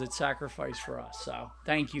beings that sacrifice for us. So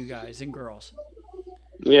thank you guys and girls.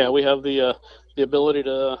 Yeah, we have the ability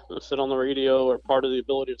to sit on the radio, or part of the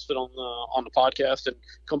ability to sit on the podcast and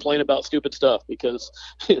complain about stupid stuff because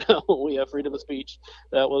we have freedom of speech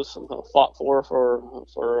that was fought for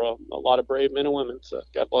a lot of brave men and women. So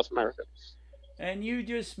God bless America. And you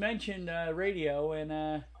just mentioned radio,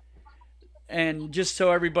 and just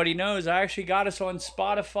so everybody knows, I actually got us on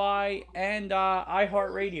Spotify and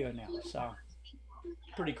iHeartRadio now. So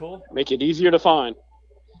pretty cool. Make it easier to find.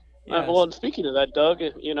 Yes. Well, and speaking of that, Doug,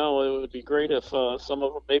 it would be great if some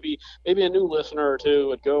of maybe a new listener or two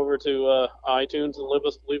would go over to iTunes and leave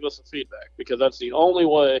us some feedback, because that's the only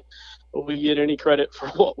way we get any credit for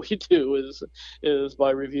what we do is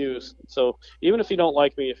by reviews. So even if you don't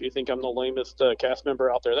like me, if you think I'm the lamest cast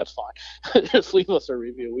member out there, that's fine. Just leave us a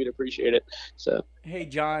review. We'd appreciate it. So hey,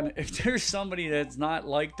 John, if there's somebody that's not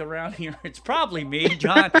liked around here, it's probably me,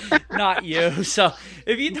 John, not you. So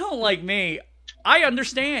if you don't like me, I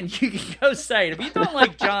understand. You can go say it. If you don't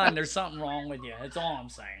like John, there's something wrong with you. That's all I'm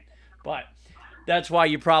saying. But that's why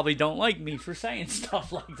you probably don't like me for saying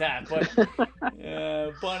stuff like that. But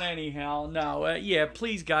anyhow, no.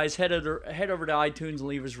 Please, guys, head over to iTunes and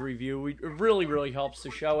leave us a review. It really, really helps the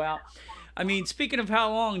show out. I mean, speaking of how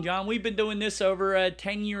long, John, we've been doing this over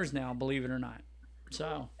 10 years now, believe it or not.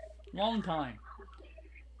 So, long time.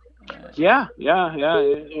 Yeah.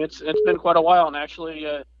 It's been quite a while, and actually,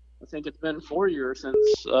 I think it's been 4 years since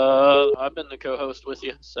I've been the co-host with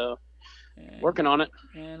you, so working on it.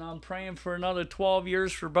 And I'm praying for another 12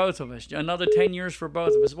 years for both of us, another 10 years for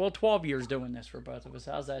both of us. Well, 12 years doing this for both of us.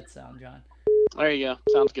 How's that sound, John? There you go.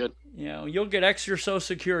 Sounds good. You'll get extra Social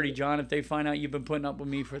Security, John, if they find out you've been putting up with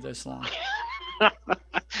me for this long. I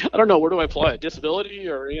don't know. Where do I apply? Disability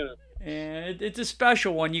or And it's a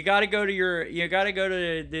special one. You got to go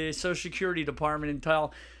to the Social Security department and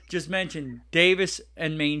just mention Davis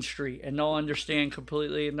and Main Street, and they'll understand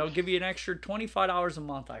completely, and they'll give you an extra $25 a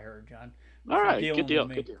month, I heard, John. All right, good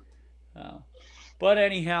deal. But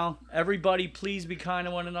anyhow, everybody, please be kind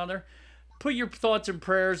to one another. Put your thoughts and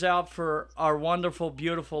prayers out for our wonderful,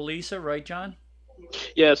 beautiful Lisa, right, John?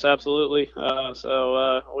 Yes, absolutely.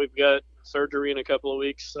 So we've got surgery in a couple of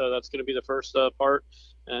weeks. That's going to be the first part.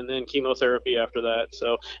 And then chemotherapy after that.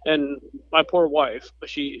 So, and my poor wife,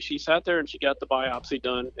 she sat there and she got the biopsy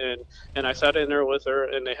done, and I sat in there with her,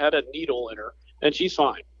 and they had a needle in her, and she's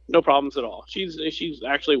fine, no problems at all. She's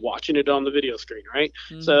actually watching it on the video screen, right?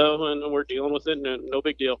 Mm-hmm. So, and we're dealing with it, and no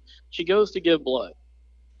big deal. She goes to give blood,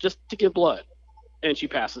 just to give blood, and she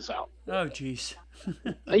passes out. Oh, jeez.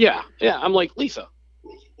 Yeah. I'm like, Lisa,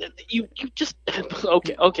 you just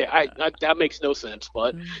okay. I that makes no sense,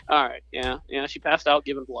 but all right, yeah. She passed out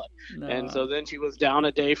giving blood, and so then she was down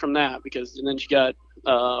a day from that and then she got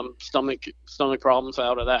stomach problems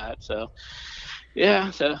out of that. So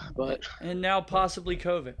yeah. But and now possibly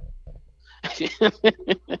COVID.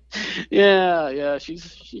 yeah.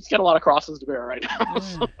 She's got a lot of crosses to bear right now.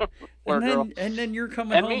 Yeah. And then you're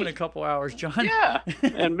coming home in a couple hours, John. Yeah,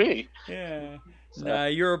 and me. Yeah. So. Nah,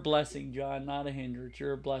 you're a blessing, John, not a hindrance.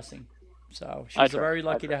 You're a blessing. So she's very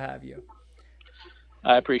lucky to have you.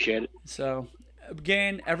 I appreciate it. So,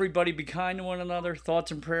 again, everybody be kind to one another.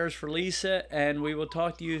 Thoughts and prayers for Lisa, and we will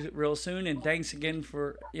talk to you real soon. And thanks again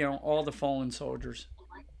for all the fallen soldiers.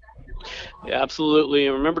 Yeah, absolutely.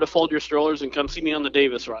 And remember to fold your strollers and come see me on the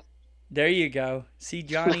Davis run. There you go. See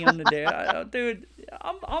Johnny on the day. Dude,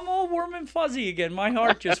 I'm all warm and fuzzy again. My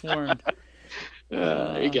heart just warmed.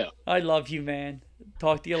 There you go. I love you, man.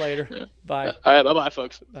 Talk to you later. Bye. All right, bye-bye,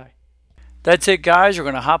 folks. Bye. That's it, guys. We're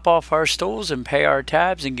going to hop off our stools and pay our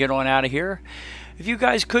tabs and get on out of here. If you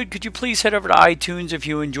guys could you please head over to iTunes if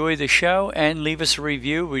you enjoy the show and leave us a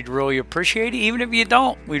review? We'd really appreciate it. Even if you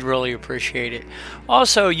don't, we'd really appreciate it.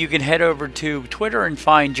 Also, you can head over to Twitter and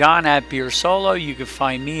find John at Beer Solo. You can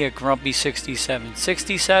find me at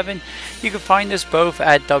Grumpy6767. You can find us both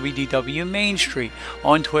at WDW Main Street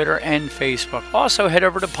on Twitter and Facebook. Also, head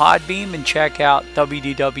over to Podbeam and check out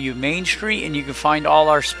WDW Main Street, and you can find all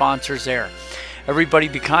our sponsors there. Everybody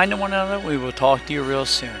be kind to one another. We will talk to you real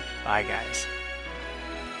soon. Bye, guys.